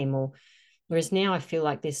this game. Or whereas now I feel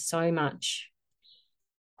like there's so much,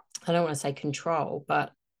 I don't want to say control,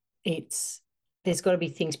 but there's got to be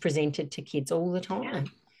things presented to kids all the time. Yeah.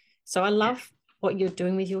 So I love what you're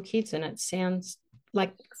doing with your kids, and it sounds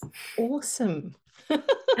like awesome.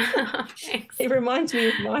 It reminds me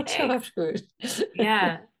of my childhood.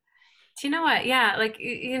 Yeah. Do you know what? Yeah, like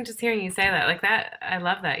even just hearing you say that, like that, I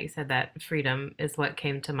love that you said that freedom is what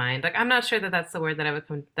came to mind. Like I'm not sure that that's the word that I would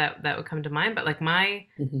come that would come to mind, but like my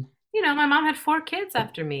mom had 4 kids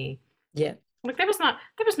after me. Yeah. Like there was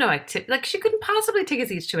no activity. Like she couldn't possibly take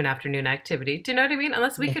us each to an afternoon activity. Do you know what I mean?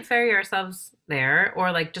 Unless we could ferry ourselves there,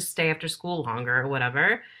 or like just stay after school longer or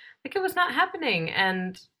whatever. Like it was not happening.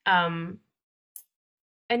 And yeah,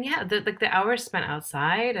 the hours spent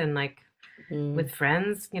outside and like with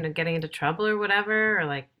friends, getting into trouble or whatever, or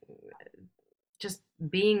like just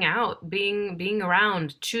being out, being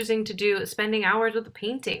around, choosing to spending hours with the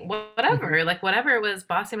painting, whatever, like whatever it was,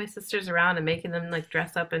 bossing my sisters around and making them like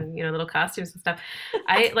dress up in, little costumes and stuff.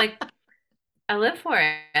 I lived for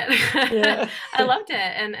it. Yeah. I loved it.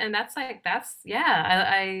 And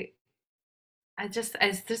I just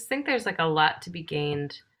think there's like a lot to be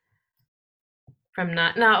gained from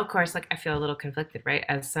not. Now, of course, like I feel a little conflicted, right?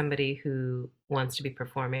 As somebody who wants to be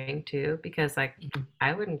performing too, because like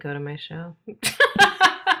I wouldn't go to my show.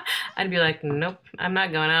 I'd be like, nope, I'm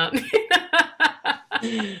not going out.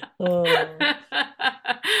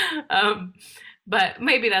 But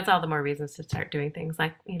maybe that's all the more reasons to start doing things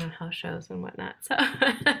like, house shows and whatnot. So,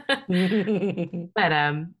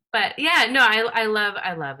 but yeah, no, I love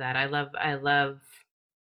that. I love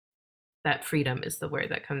that freedom is the word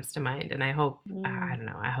that comes to mind. And I hope, I don't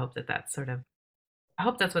know, I hope that's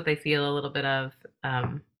what they feel a little bit of.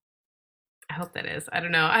 I hope that is. I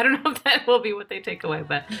don't know if that will be what they take away,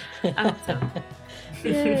 but I hope so.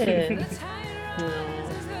 Yeah.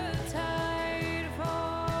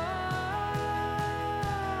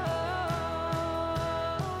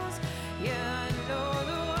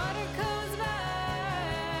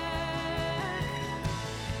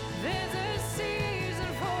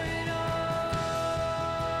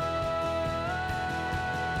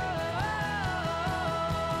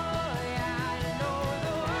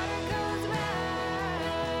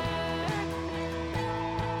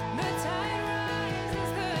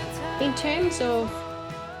 In terms of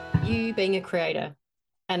you being a creator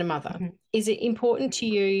and a mother, is it important to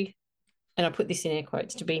you, and I put this in air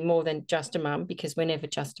quotes, to be more than just a mum, because we're never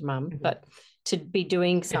just a mum, but to be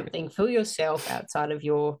doing something for yourself outside of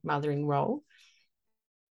your mothering role?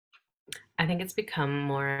 I think it's become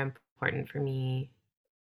more important for me.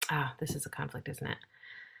 This is a conflict, isn't it?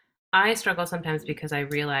 I struggle sometimes because I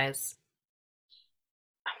realize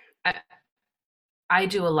I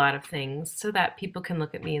do a lot of things so that people can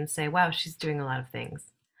look at me and say, wow, she's doing a lot of things.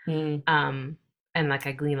 And like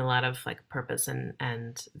I glean a lot of like purpose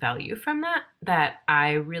and value from that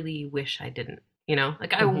I really wish I didn't,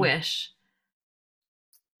 like I wish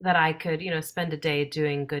that I could, spend a day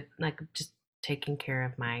doing good, like just taking care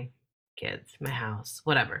of my kids, my house,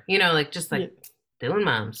 whatever, like just like doing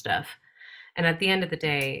mom stuff. And at the end of the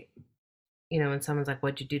day, when someone's like,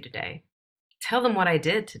 what'd you do today? Tell them what I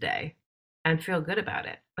did today and feel good about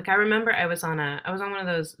it. Like I remember I was on one of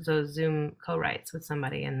those Zoom co-writes with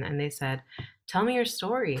somebody and they said, tell me your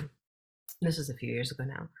story. This was a few years ago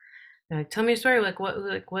now. They're like, tell me your story. Like what,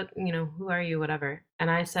 who are you, whatever. And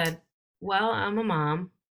I said, well, I'm a mom.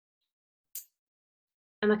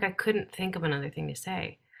 And like, I couldn't think of another thing to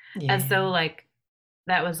say, as though like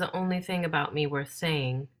that was the only thing about me worth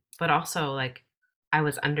saying, but also like I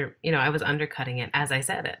was undercutting it as I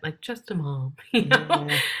said it, like just a mom, Yeah.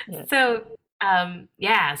 So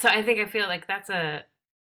Yeah, so I feel like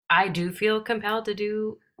I do feel compelled to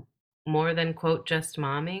do more than quote just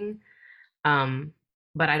momming. Um,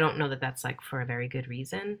 but I don't know that that's like for a very good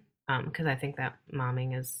reason. Because I think that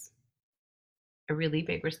momming is a really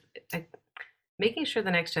big like, making sure the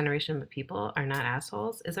next generation of people are not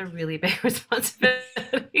assholes is a really big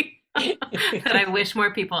responsibility that I wish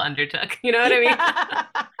more people undertook. You know what I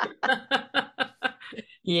mean?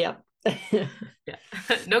 Yeah. Yeah.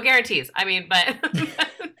 No guarantees. I mean, but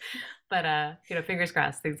fingers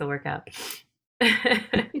crossed things will work out.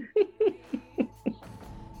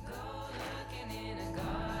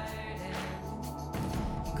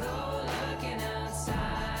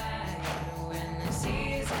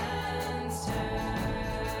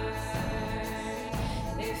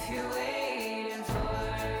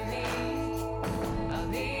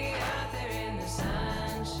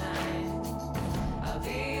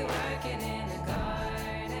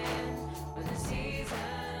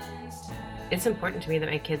 It's important to me that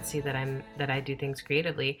my kids see that I do things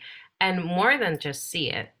creatively, and more than just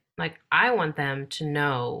see it. Like I want them to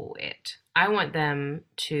know it. I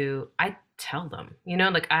tell them,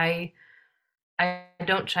 like I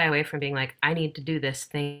don't shy away from being like, I need to do this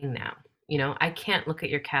thing now. I can't look at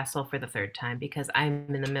your castle for the third time because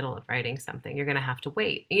I'm in the middle of writing something. You're gonna have to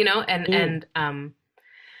wait,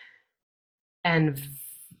 and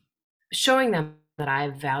showing them that I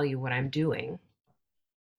value what I'm doing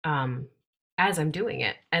as I'm doing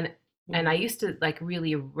it. And I used to like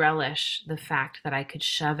really relish the fact that I could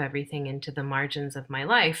shove everything into the margins of my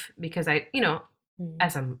life because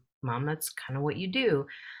as a mom, that's kind of what you do.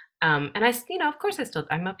 And of course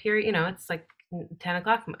I'm up here, it's like 10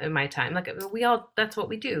 o'clock in my time. Like that's what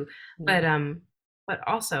we do. But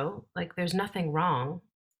also like, there's nothing wrong,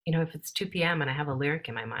 if it's 2 p.m. and I have a lyric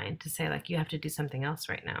in my mind to say like, you have to do something else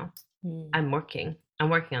right now. I'm working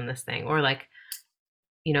on this thing. Or like,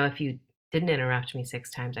 if you didn't interrupt me 6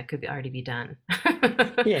 times, I could already be done.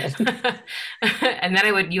 Yeah. And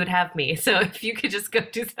then you would have me. So if you could just go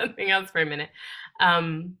do something else for a minute.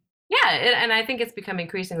 And I think it's become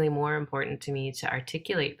increasingly more important to me to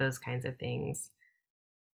articulate those kinds of things.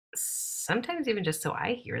 Sometimes even just so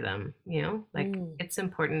I hear them, it's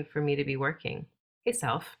important for me to be working. Hey,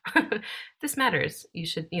 self, this matters. You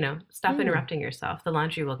should, stop interrupting yourself. The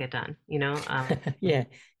laundry will get done, Yeah.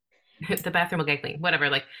 The bathroom will get clean, whatever.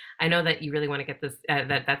 Like, I know that you really want to get this,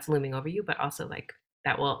 that's looming over you, but also like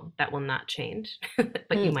that will not change,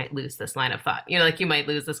 but you might lose this line of thought, like you might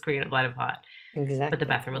lose this creative line of thought. Exactly. But the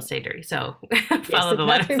bathroom will stay dirty. So follow the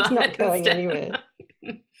line of thought. Not going anywhere.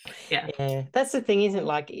 Yeah. That's the thing, isn't it?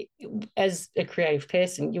 Like, as a creative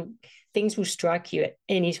person, things will strike you at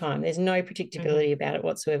any time. There's no predictability about it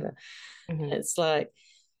whatsoever. It's like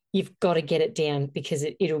you've got to get it down because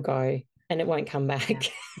it'll go and it won't come back.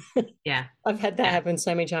 Yeah. I've had that happen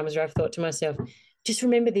so many times where I've thought to myself, just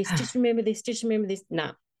remember this, just remember this, just remember this.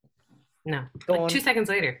 No. Like 2 seconds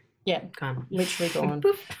later. Yeah. Gone. Literally gone.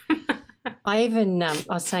 I even, I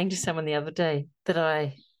was saying to someone the other day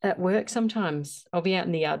that at work sometimes I'll be out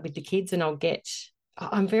in the yard with the kids and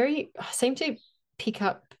I seem to pick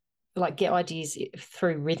up, like get ideas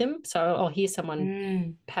through rhythm. So I'll hear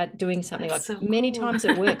someone doing something. That's like so many times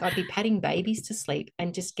at work, I'd be patting babies to sleep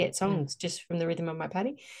and just get songs just from the rhythm of my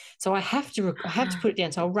patting. So I have to put it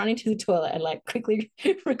down. So I'll run into the toilet and like quickly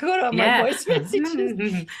record on my voice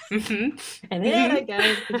messages. And there I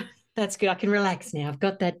go. That's good. I can relax now. I've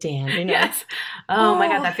got that down. Yes. Oh my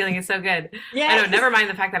God, that feeling is so good. Yeah. I know. Never mind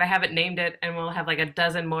the fact that I haven't named it, and we'll have like a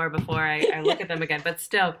dozen more before I look at them again. But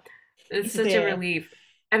still, it's such a relief.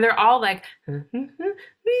 And they're all like, and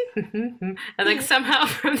like somehow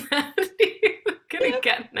from that, you're gonna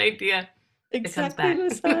get an idea. Exactly the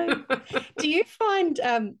same. Do you find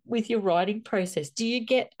with your writing process, do you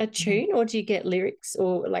get a tune or do you get lyrics,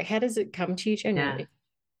 or like how does it come to you generally?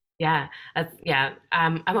 Yeah.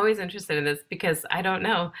 I'm always interested in this because I don't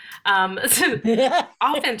know.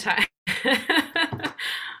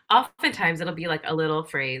 Oftentimes it'll be like a little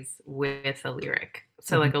phrase with a lyric.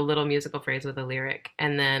 So like a little musical phrase with a lyric,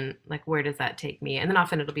 and then like, where does that take me? And then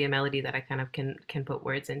often it'll be a melody that I kind of can put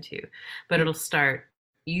words into, but it'll start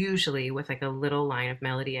usually with like a little line of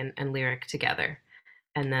melody and lyric together,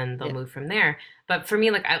 and then they'll move from there. But for me,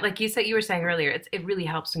 like you were saying earlier, it really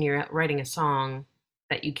helps when you're writing a song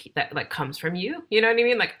that like comes from you. You know what I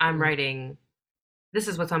mean? Like I'm writing, this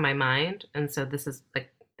is what's on my mind, and so this is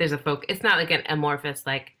like, there's a folk. It's not like an amorphous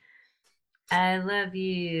like, I love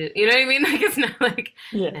you. You know what I mean? Like it's not like,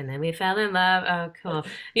 and then we fell in love. Oh, cool.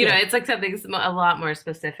 You know, it's like something a lot more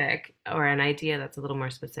specific, or an idea that's a little more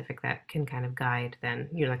specific that can kind of guide then,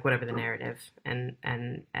 like whatever the narrative and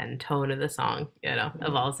tone of the song,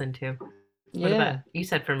 evolves into. What about, you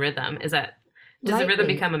said from rhythm? Does the rhythm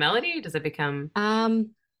become a melody? Does it become?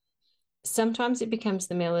 Sometimes it becomes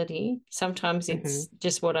the melody. Sometimes it's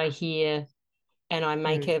just what I hear and I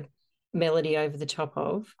make a melody over the top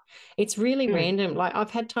of. It's really random. Like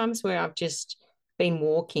I've had times where I've just been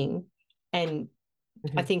walking and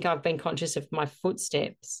I think I've been conscious of my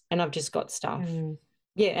footsteps and I've just got stuff.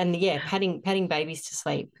 Yeah, and patting babies to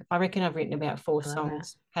sleep. I reckon I've written about 4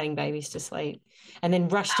 songs patting babies to sleep, and then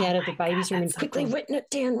rushed out of the baby's room and quickly written it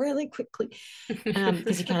down really quickly,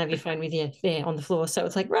 because you can't have your phone with you there on the floor. So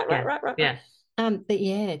it's like right. Yeah. But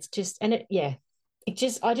yeah, it's just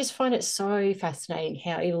I just find it so fascinating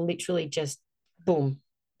how it'll literally just boom,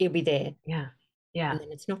 it'll be there. Yeah. And then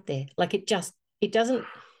it's not there. Like it doesn't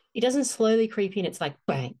slowly creep in. It's like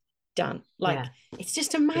bang, done. Like it's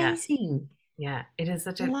just amazing. Yeah, it is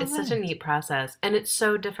such a neat process, and it's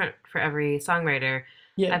so different for every songwriter.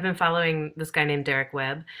 Yeah. I've been following this guy named Derek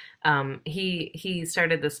Webb. He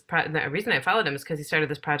started this the reason I followed him is because he started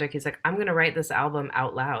this project. He's like, I'm going to write this album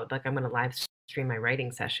out loud. Like I'm going to live stream my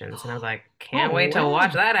writing sessions. And I was like, can't wait to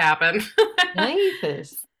watch that happen.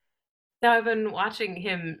 Nice. So I've been watching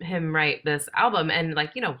him write this album and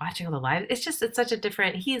like, watching all the live. It's such a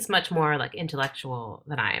different, he's much more like intellectual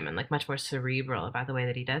than I am and like much more cerebral about the way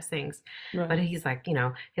that he does things. Right. But he's like,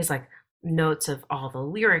 his like notes of all the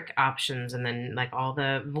lyric options and then like all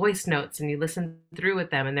the voice notes and you listen through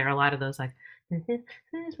with them. And there are a lot of those like,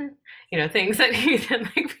 things that he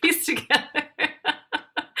then like piece together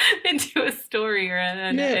into a story or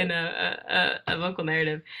in a vocal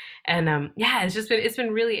narrative. And it's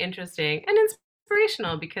been really interesting and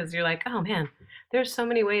inspirational because you're like, oh man, there's so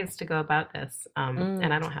many ways to go about this.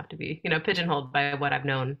 And I don't have to be, pigeonholed by what I've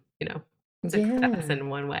known, success in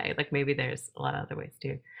one way. Like maybe there's a lot of other ways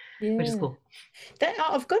too, which is cool. That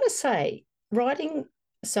I've got to say, writing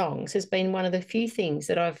songs has been one of the few things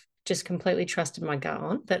that I've just completely trusted my gut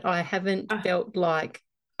on, that I haven't felt like,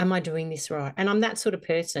 am I doing this right? And I'm that sort of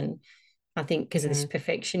person, I think, because of this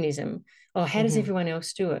perfectionism. Oh, how does everyone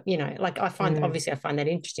else do it? Like I find, obviously I find that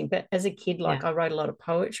interesting, but as a kid, like I wrote a lot of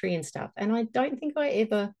poetry and stuff. And I don't think I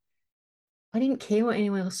didn't care what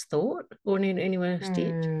anyone else thought or anyone else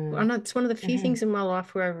did. I know it's one of the few things in my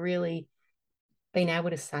life where I've really been able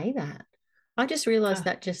to say that. I just realized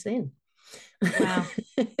that just then. Wow.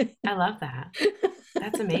 I love that.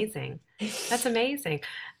 That's amazing. That's amazing.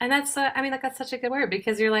 And that's, that's such a good word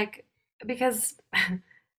because because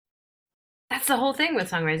that's the whole thing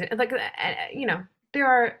with songwriting. Like, there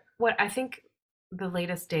are what I think the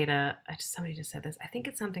latest data, somebody just said this, I think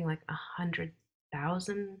it's something like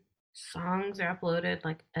 100,000 songs are uploaded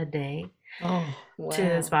like a day to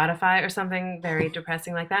Spotify or something very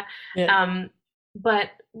depressing like that. Yeah. But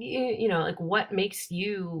like what makes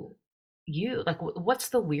you like what's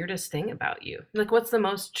the weirdest thing about you? Like what's the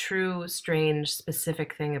most true, strange,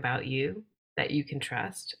 specific thing about you that you can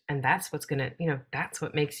trust? And that's what's gonna, that's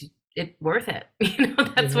what makes it worth it.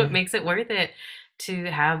 That's what makes it worth it to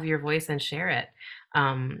have your voice and share it.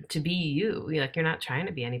 To be you. Like you're not trying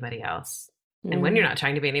to be anybody else. And when you're not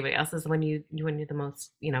trying to be anybody else is when you're the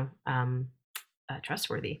most,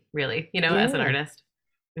 trustworthy, really, as an artist.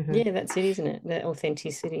 Yeah, that's it, isn't it? That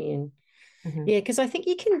authenticity and yeah, because I think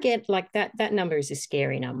you can get like that number is a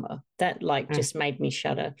scary number. That like just made me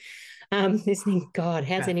shudder. This thing, God,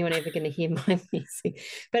 how's anyone ever going to hear my music?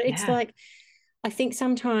 But it's like, I think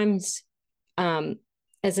sometimes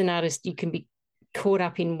as an artist, you can be caught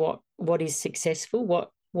up in what is successful,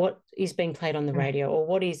 what is being played on the radio, or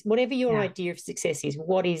whatever your idea of success is,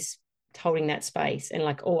 what is holding that space, and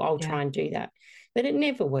like, I'll try and do that. But it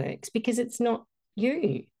never works because it's not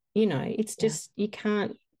you, it's just, you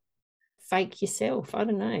can't fake yourself. I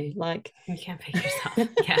don't know, like you can't fake yourself.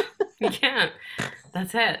 You can't.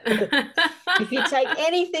 That's it. If you take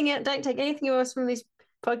anything out, don't take anything else from this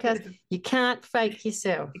podcast, you can't fake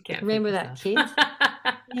yourself. You can't remember that, kids.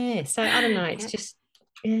 Yeah, so I don't know, it's just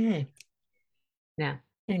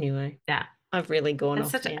anyway, I've really gone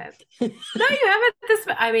off. No, you haven't.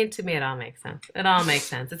 To me, it all makes sense.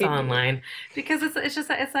 It's all online because it's just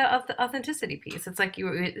it's that authenticity piece. It's like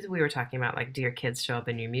we were talking about, like, do your kids show up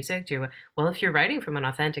in your music? Well, if you're writing from an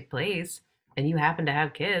authentic place and you happen to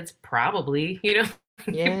have kids, probably,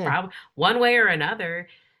 probably one way or another,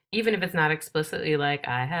 even if it's not explicitly like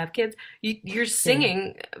I have kids, you're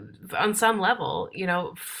singing on some level,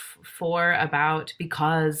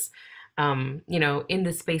 because. In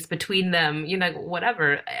the space between them,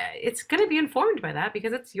 whatever, it's going to be informed by that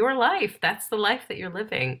because it's your life. That's the life that you're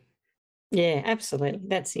living. Yeah, absolutely.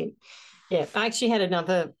 That's it. Yeah. I actually had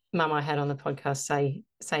another mum I had on the podcast say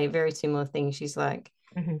a very similar thing. She's like,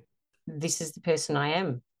 this is the person I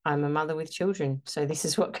am. I'm a mother with children, so this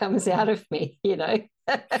is what comes out of me, you know.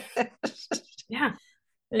 Yeah.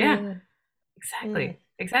 Yeah. Exactly.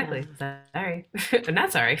 Exactly. Sorry. I'm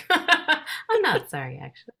not sorry. I'm not sorry,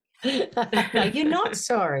 actually. No, you're not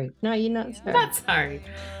sorry. No, you're not sorry. Not sorry.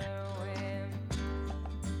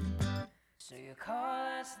 So you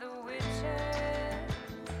call us the witches,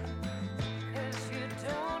 'cause you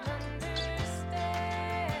don't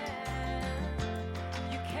understand.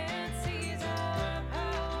 You can't seize our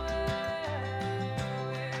power.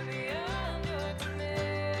 We're beyond your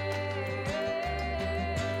command.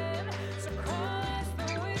 So call us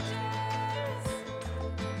the witches,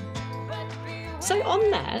 but beware. So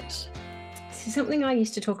on that, this is something I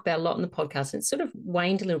used to talk about a lot on the podcast, and it's sort of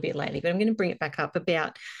waned a little bit lately, but I'm going to bring it back up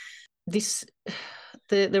about this,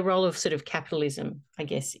 the role of sort of capitalism, I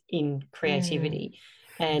guess, in creativity.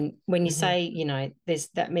 And when you say, you know, there's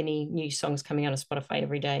that many new songs coming out of Spotify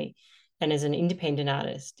every day, and as an independent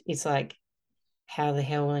artist, it's like, how the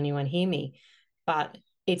hell will anyone hear me? But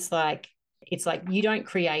it's like you don't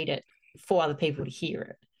create it for other people to hear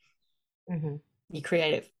it. You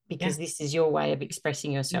create it because this is your way of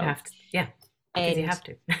expressing yourself. You have to, because you have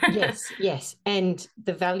to. Yes. And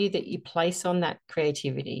the value that you place on that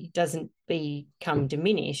creativity doesn't become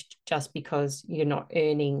diminished just because you're not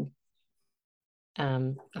earning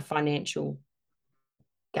a financial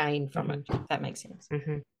gain from it, if that makes sense.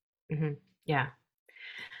 Yeah.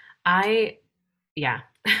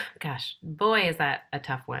 Gosh, boy, is that a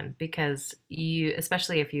tough one, because you,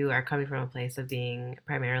 especially if you are coming from a place of being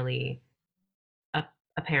primarily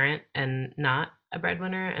a parent and not a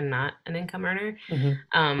breadwinner and not an income earner,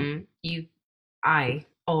 I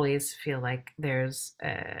always feel like there's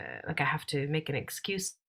like I have to make an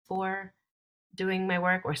excuse for doing my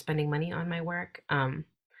work or spending money on my work, or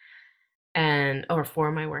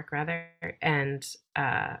for my work rather, and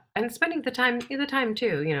spending the time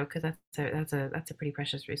too, you know, because that's a pretty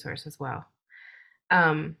precious resource as well.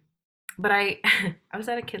 But I was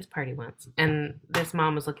at a kids party once, and this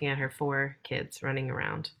mom was looking at her 4 kids running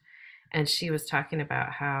around, and she was talking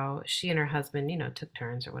about how she and her husband, you know, took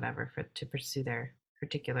turns or whatever to pursue their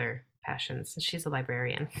particular passions. And she's a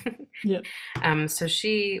librarian. So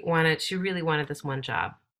she really wanted this one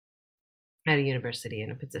job at a university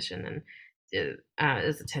in a position, and it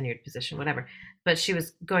was a tenured position, whatever. But she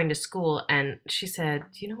was going to school, and she said,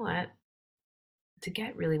 you know what? To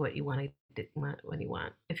get really what you want,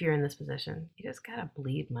 if you're in this position, you just gotta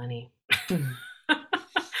bleed money. I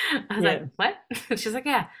was like, what? She's like,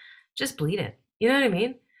 yeah, just bleed it. You know what I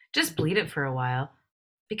mean? Just bleed it for a while,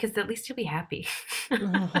 because at least you'll be happy.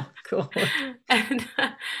 Oh, God. And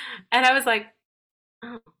I was like,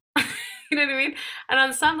 oh. You know what I mean? And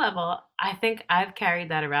on some level, I think I've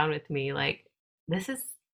carried that around with me. Like,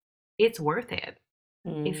 it's worth it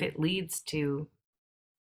if it leads to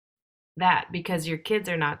that, because your kids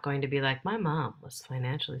are not going to be like, my mom was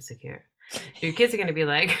financially secure. Your kids are going to be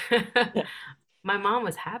like, my mom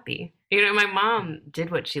was happy. You know, my mom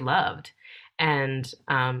did what she loved. And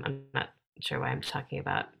I'm not sure why I'm talking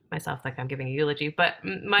about myself like I'm giving a eulogy, but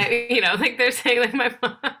like they're saying, like,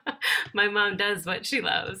 my mom does what she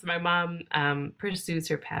loves. My mom pursues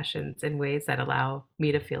her passions in ways that allow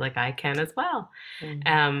me to feel like I can as well.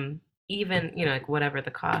 Even, you know, like whatever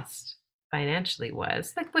the cost financially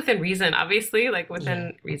was, like within reason, obviously, like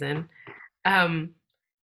within reason. But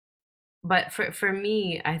for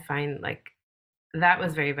me, I find like that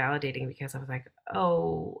was very validating, because I was like,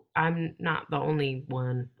 oh, I'm not the only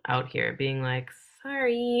one out here being like,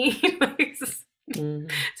 sorry, to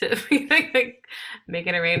like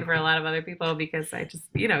making it rain for a lot of other people, because I just,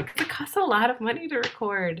 you know, 'cause it costs a lot of money to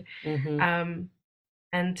record,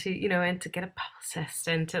 and to, you know, and to get a publicist,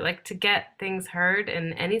 and to get things heard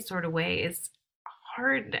in any sort of way is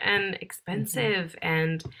hard and expensive,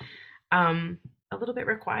 and a little bit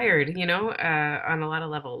required, you know, on a lot of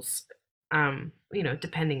levels, you know,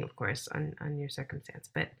 depending of course on your circumstance.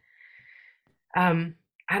 But I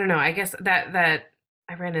don't know, I guess that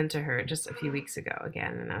I ran into her just a few weeks ago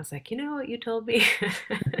again, and I was like, you know what you told me?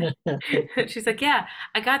 She's like, yeah,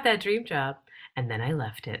 I got that dream job and then I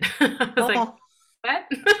left it. I was like, what?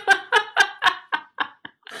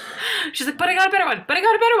 She's like, but I got a better one.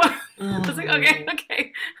 I was like, okay,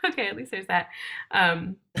 at least there's that.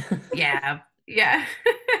 Yeah.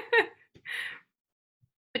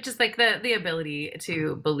 But just like the ability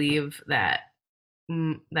to believe that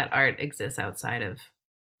that art exists outside of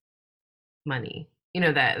money, you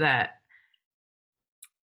know, that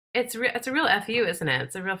it's a real FU, isn't it?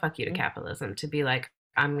 It's a real fuck you to capitalism, to be like,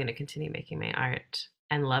 I'm going to continue making my art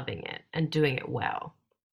and loving it and doing it well,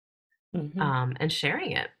 and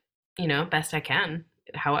sharing it, you know, best I can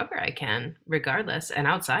however I can, regardless, and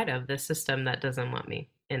outside of the system that doesn't want me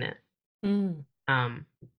in it. Mm.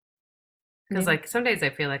 Because Yeah. like some days I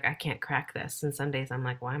feel like I can't crack this, and some days I'm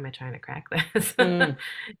like, why am I trying to crack this? Mm.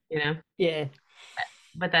 You know? Yeah.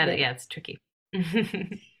 But that, Yeah. yeah, it's tricky.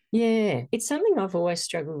 Yeah. It's something I've always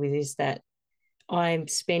struggled with, is that I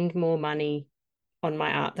spend more money on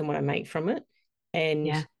my art than what I make from it. And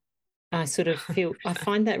Yeah. I sort of feel, I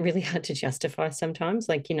find that really hard to justify sometimes.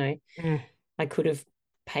 Like, Mm, I could have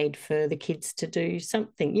paid for the kids to do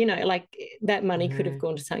something, like that money could have mhm,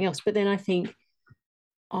 gone to something else. But then I think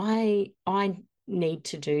I need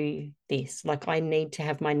to do this. Like, I need to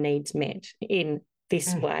have my needs met in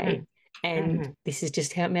this way. mhm, And mhm. this is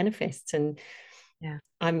just how it manifests. And Yeah.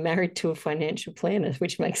 I'm married to a financial planner,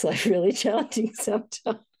 which makes life really challenging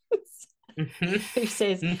sometimes. Mhm, Who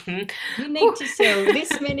says, mhm. you need Whew. to sell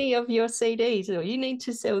this many of your CDs, or you need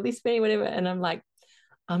to sell this many, whatever. And I'm like,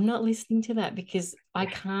 I'm not listening to that, because I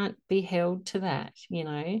can't be held to that.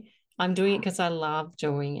 I'm doing it because I love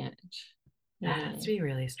doing it. That has to be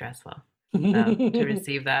really stressful, though, to It,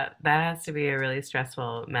 receive that. That has to be a really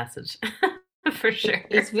stressful message, for sure.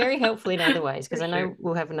 it's very helpful in other ways, For because I sure. know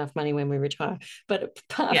we'll have enough money when we retire. But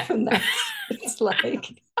apart Yeah. from that, it's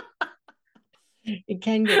like it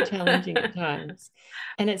can get challenging at times.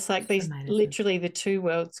 And it's like It's the these minuses. literally the two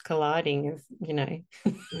worlds colliding of, Mm.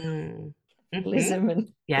 Mhm. Lism and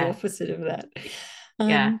the Yeah. opposite of that.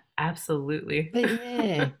 Yeah. Um, Absolutely. but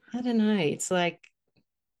yeah, I don't know. It's like,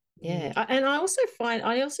 yeah. Mm. And I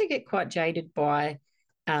also get quite jaded by,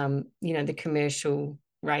 the commercial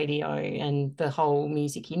radio and the whole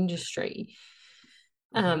music industry.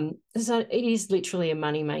 So it is literally a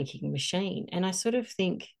money-making machine. And I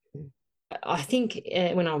think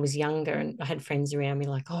when I was younger and I had friends around me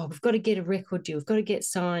like, oh, we've got to get a record deal, we've got to get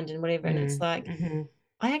signed and whatever. And it's Mm. like, Mhm.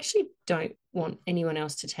 I actually don't want anyone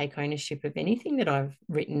else to take ownership of anything that I've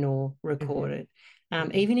written or Mhm. recorded,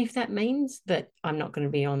 Mhm. even if that means that I'm not going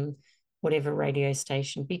to be on whatever radio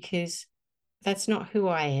station, because that's not who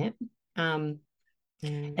I am. Um,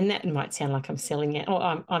 Mm. and that might sound like I'm selling it,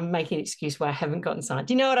 or I'm making an excuse why I haven't gotten signed.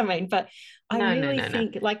 Do you know what I mean? But I No, no, really no, no.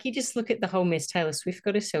 think, like, you just look at the whole mess Taylor Swift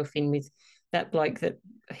got herself in with, that bloke that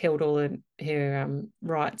held all her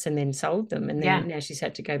rights and then sold them. And then Yeah. now she's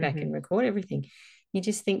had to go back and Mhm. record everything. You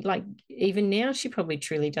just think, like, even now, she probably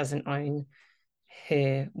truly doesn't own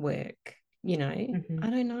her work. Mhm. I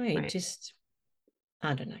don't know. It Right. just,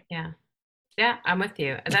 I don't know. Yeah. Yeah, I'm with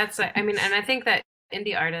you. That's I mean, and I think that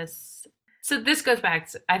indie artists. So this goes back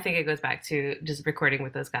to, I think it goes back to just recording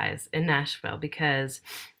with those guys in Nashville, because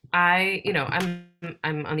I'm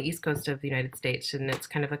on the East Coast of the United States, and it's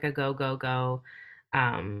kind of like a go go go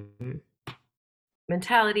um,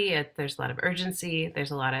 mentality. There's a lot of urgency.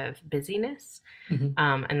 There's a lot of busyness, Mhm.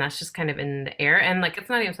 and that's just kind of in the air. And like it's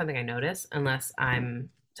not even something I notice unless I'm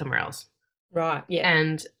somewhere else. Right. Yeah.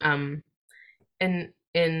 And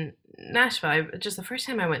in Nashville, just the first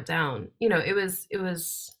time I went down, it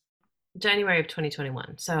was January of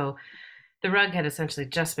 2021. So the rug had essentially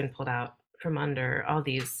just been pulled out from under all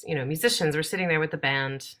these, musicians were sitting there with the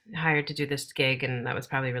band hired to do this gig, and that was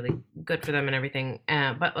probably really good for them and everything.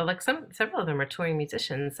 But like several of them were touring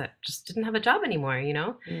musicians that just didn't have a job anymore.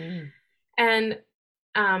 Mm.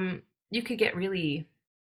 And you could get really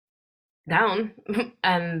down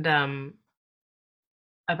and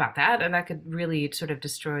about that, and that could really sort of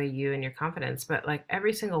destroy you and your confidence. But like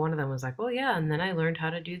every single one of them was like, well, yeah, and then I learned how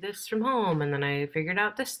to do this from home, and then I figured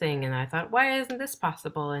out this thing, and I thought, why isn't this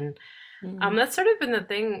possible? And Mm. that's sort of been the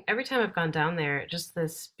thing every time I've gone down there, just the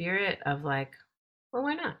spirit of like, well,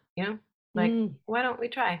 why not, like, Mm. why don't we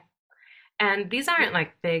try? And these aren't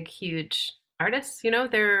like big huge artists,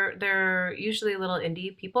 they're usually little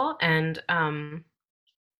indie people. And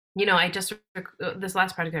I just this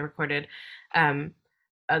last project I recorded, um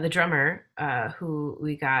the drummer, who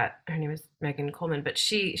we got, her name is Megan Coleman, but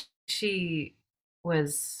she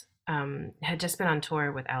was had just been on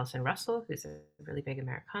tour with Alison Russell, who's a really big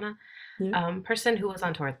Americana Yeah. person, who was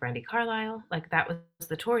on tour with Brandy Carlisle. Like that was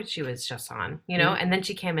the tour she was just on, Mm. and then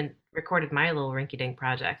she came and recorded my little rinky-dink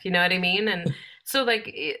project. You know what I mean? And so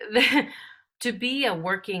like to be a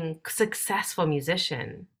working successful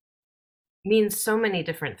musician means so many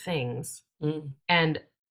different things. Mm. And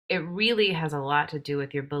it really has a lot to do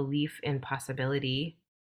with your belief in possibility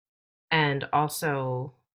and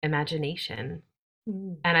also imagination.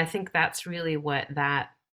 Mm. And I think that's really what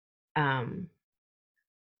that, um,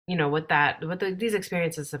 these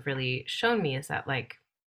experiences have really shown me, is that like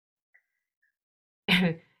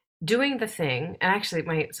doing the thing. And actually,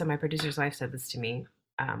 my producer's wife said this to me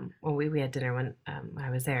when we had dinner when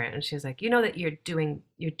I was there, and she was like, that you're doing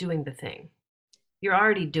the thing. you're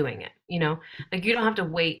already doing it, you know? Like you don't have to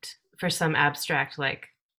wait for some abstract, like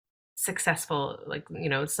successful, like, you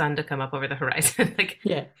know, sun to come up over the horizon. Like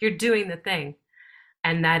Yeah. you're doing the thing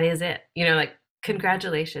and that is it, you know, like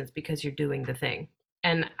congratulations because you're doing the thing.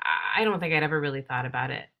 And I don't think I'd ever really thought about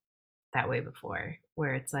it that way before,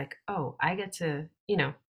 where it's like, oh, I get to, you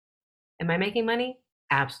know, am I making money?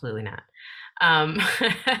 Absolutely not.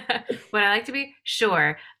 Would I like to be?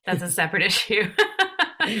 Sure. That's a separate issue.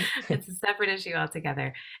 It's a separate issue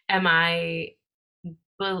altogether. Am I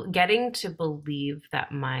getting to believe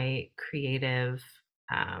that my creative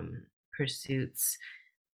pursuits,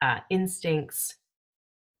 instincts,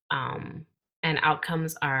 and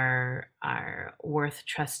outcomes are worth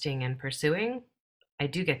trusting and pursuing? I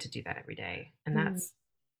do get to do that every day, and that's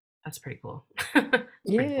pretty cool. It's pretty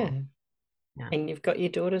Yeah. cool. Yeah. And you've got your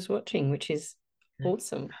daughters watching, which is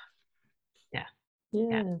awesome. Yeah.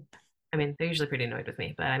 Yeah. I mean, they're usually pretty annoyed with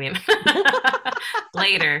me, but I mean,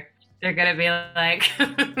 later they're gonna be like,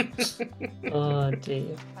 Oh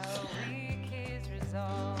dear. How we kids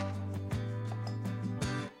resolve.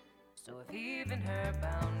 So if even her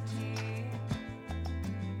bounty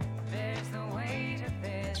bears the weight of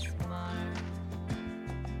this mark,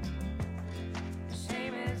 the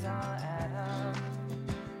shame is all Adam's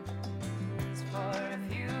for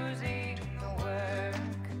refusing the work.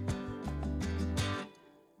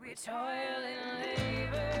 We toil in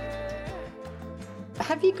labor.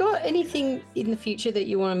 Have you got anything in the future that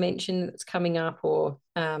you want to mention that's coming up, or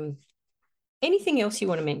anything else you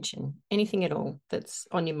want to mention? Anything at all that's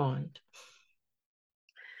on your mind?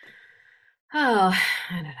 oh,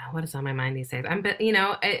 I don't know what is on my mind these days. You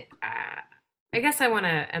know, I guess I want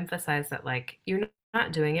to emphasize that like you're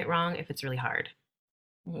not doing it wrong if it's really hard.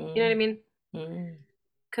 You know what I mean?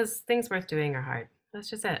 Because things worth doing are hard. That's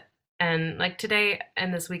just it. And like today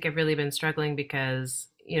and this week, I've really been struggling because,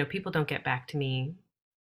 you know, people don't get back to me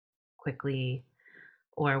quickly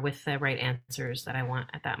or with the right answers that I want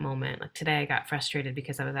at that moment. Like today I got frustrated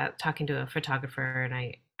because I was out talking to a photographer and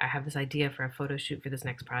I have this idea for a photo shoot for this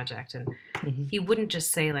next project. And he wouldn't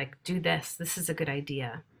just say like, do this, this is a good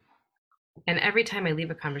idea. And every time I leave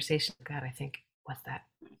a conversation, God, I think, what's that?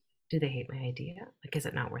 Do they hate my idea? Like, is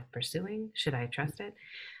it not worth pursuing? Should I trust it?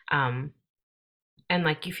 And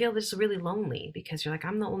like, you feel just really lonely because you're like,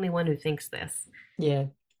 I'm the only one who thinks this. Yeah.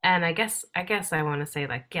 And I guess I want to say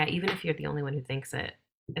like, yeah, even if you're the only one who thinks it,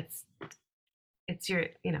 it's your,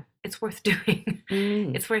 you know, it's worth doing.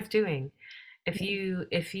 It's worth doing. If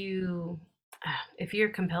you're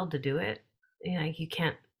compelled to do it, you know, you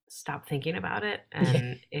can't stop thinking about it.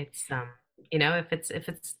 And it's, you know, if it's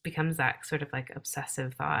becomes that sort of like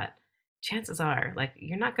obsessive thought, chances are like,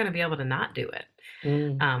 you're not going to be able to not do it.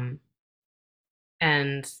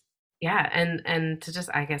 And yeah, and to just,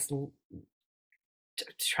 I guess,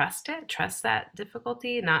 trust that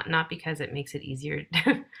difficulty, not because it makes it easier,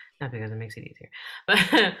 not because it makes it easier,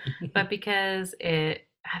 but because it,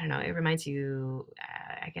 I don't know, it reminds you,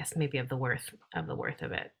 I guess maybe of the worth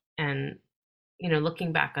of it. And, you know,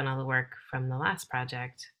 looking back on all the work from the last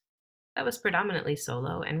project, that was predominantly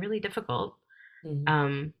solo and really difficult.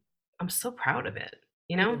 I'm so proud of it,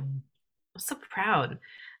 you know, I'm so proud.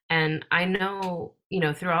 And I know, you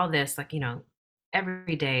know, through all this, like, you know,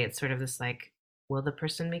 every day it's sort of this like, will the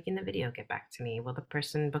person making the video get back to me? Will the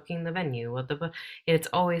person booking the venue? It's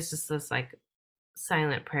always just this like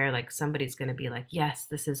silent prayer, like somebody's going to be like, yes,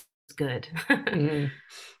 this is good.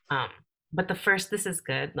 But the first, this is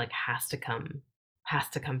good, like has to come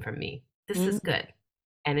from me. This is good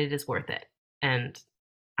and it is worth it. And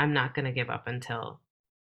I'm not going to give up until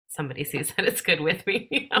somebody sees that it's good with me.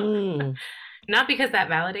 You know? Not because that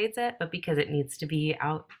validates it, but because it needs to be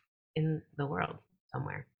out in the world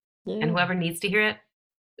somewhere. And whoever needs to hear it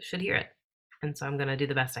should hear it. And so I'm going to do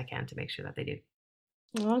the best I can to make sure that they do.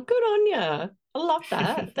 Oh, good on you. I love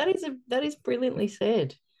that. That is brilliantly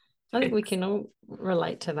said. I think we can all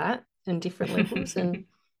relate to that in different levels. And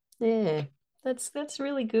yeah, that's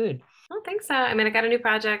really good. I don't think so. I mean, I got a new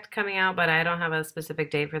project coming out, but I don't have a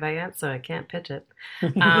specific date for that yet, so I can't pitch it.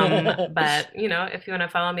 But, you know, if you want to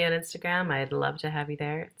follow me on Instagram, I'd love to have you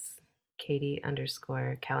there. It's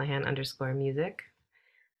Katie_Callahan_music.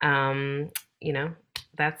 You know,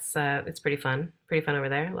 that's it's pretty fun over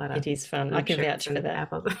there. It is fun. I can vouch for that.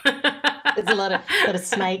 Apples. There's a lot of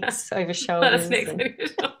snakes over shoulders. A lot of snakes over your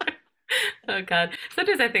shoulder. Oh God.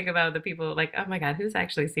 Sometimes I think about the people like, oh my God, who's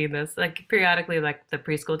actually seen this? Like periodically, like the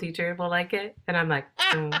preschool teacher will like it. And I'm like,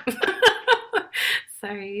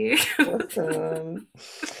 sorry. Awesome.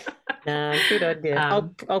 Nah, good on you.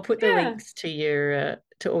 I'll put the links to your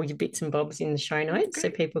to all your bits and bobs in the show notes so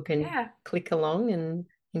people can click along and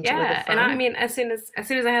enjoy the fun. And I mean, as soon as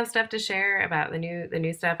I have stuff to share about the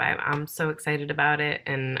new stuff, I'm so excited about it,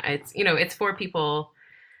 and it's for people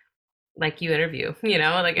like you interview,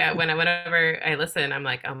 like whenever I listen, I'm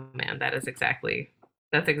like, oh man, that's exactly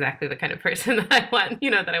the kind of person that I want,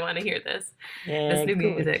 that I want to hear this new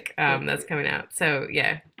music that's coming out. So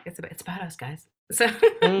yeah, it's about us, guys. So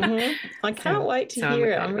I can't wait to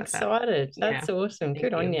hear it. I'm excited. That's awesome.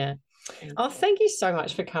 Good on you. Thank you so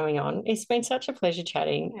much for coming on. It's been such a pleasure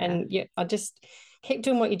chatting, and I just keep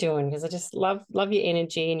doing what you're doing, because I just love your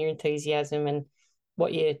energy and your enthusiasm and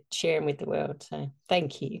what you're sharing with the world. So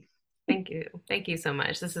thank you. Thank you so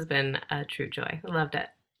much. This has been a true joy. I loved it.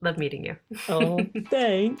 Love meeting you. Oh,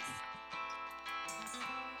 thanks.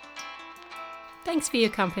 Thanks for your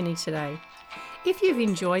company today. If you've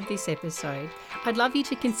enjoyed this episode, I'd love you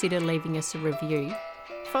to consider leaving us a review,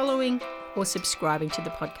 following or subscribing to the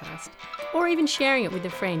podcast, or even sharing it with a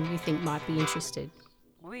friend you think might be interested.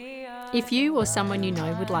 If you or someone you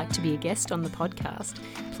know would like to be a guest on the podcast,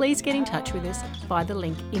 please get in touch with us via the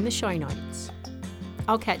link in the show notes.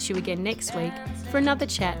 I'll catch you again next week for another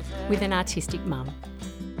chat with an artistic mum.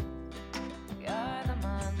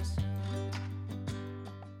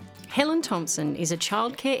 Helen Thompson is a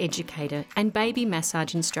childcare educator and baby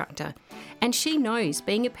massage instructor, and she knows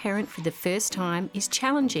being a parent for the first time is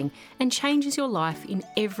challenging and changes your life in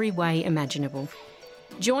every way imaginable.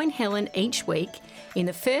 Join Helen each week in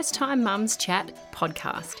the First Time Mums Chat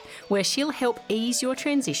podcast, where she'll help ease your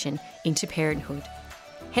transition into parenthood.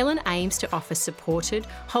 Helen aims to offer supported,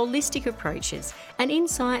 holistic approaches and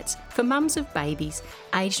insights for mums of babies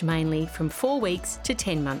aged mainly from 4 weeks to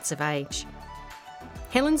 10 months of age.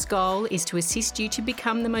 Helen's goal is to assist you to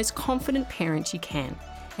become the most confident parent you can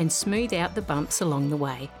and smooth out the bumps along the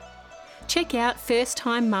way. Check out First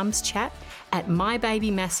Time Mums Chat at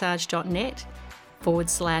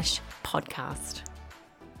mybabymassage.net/podcast.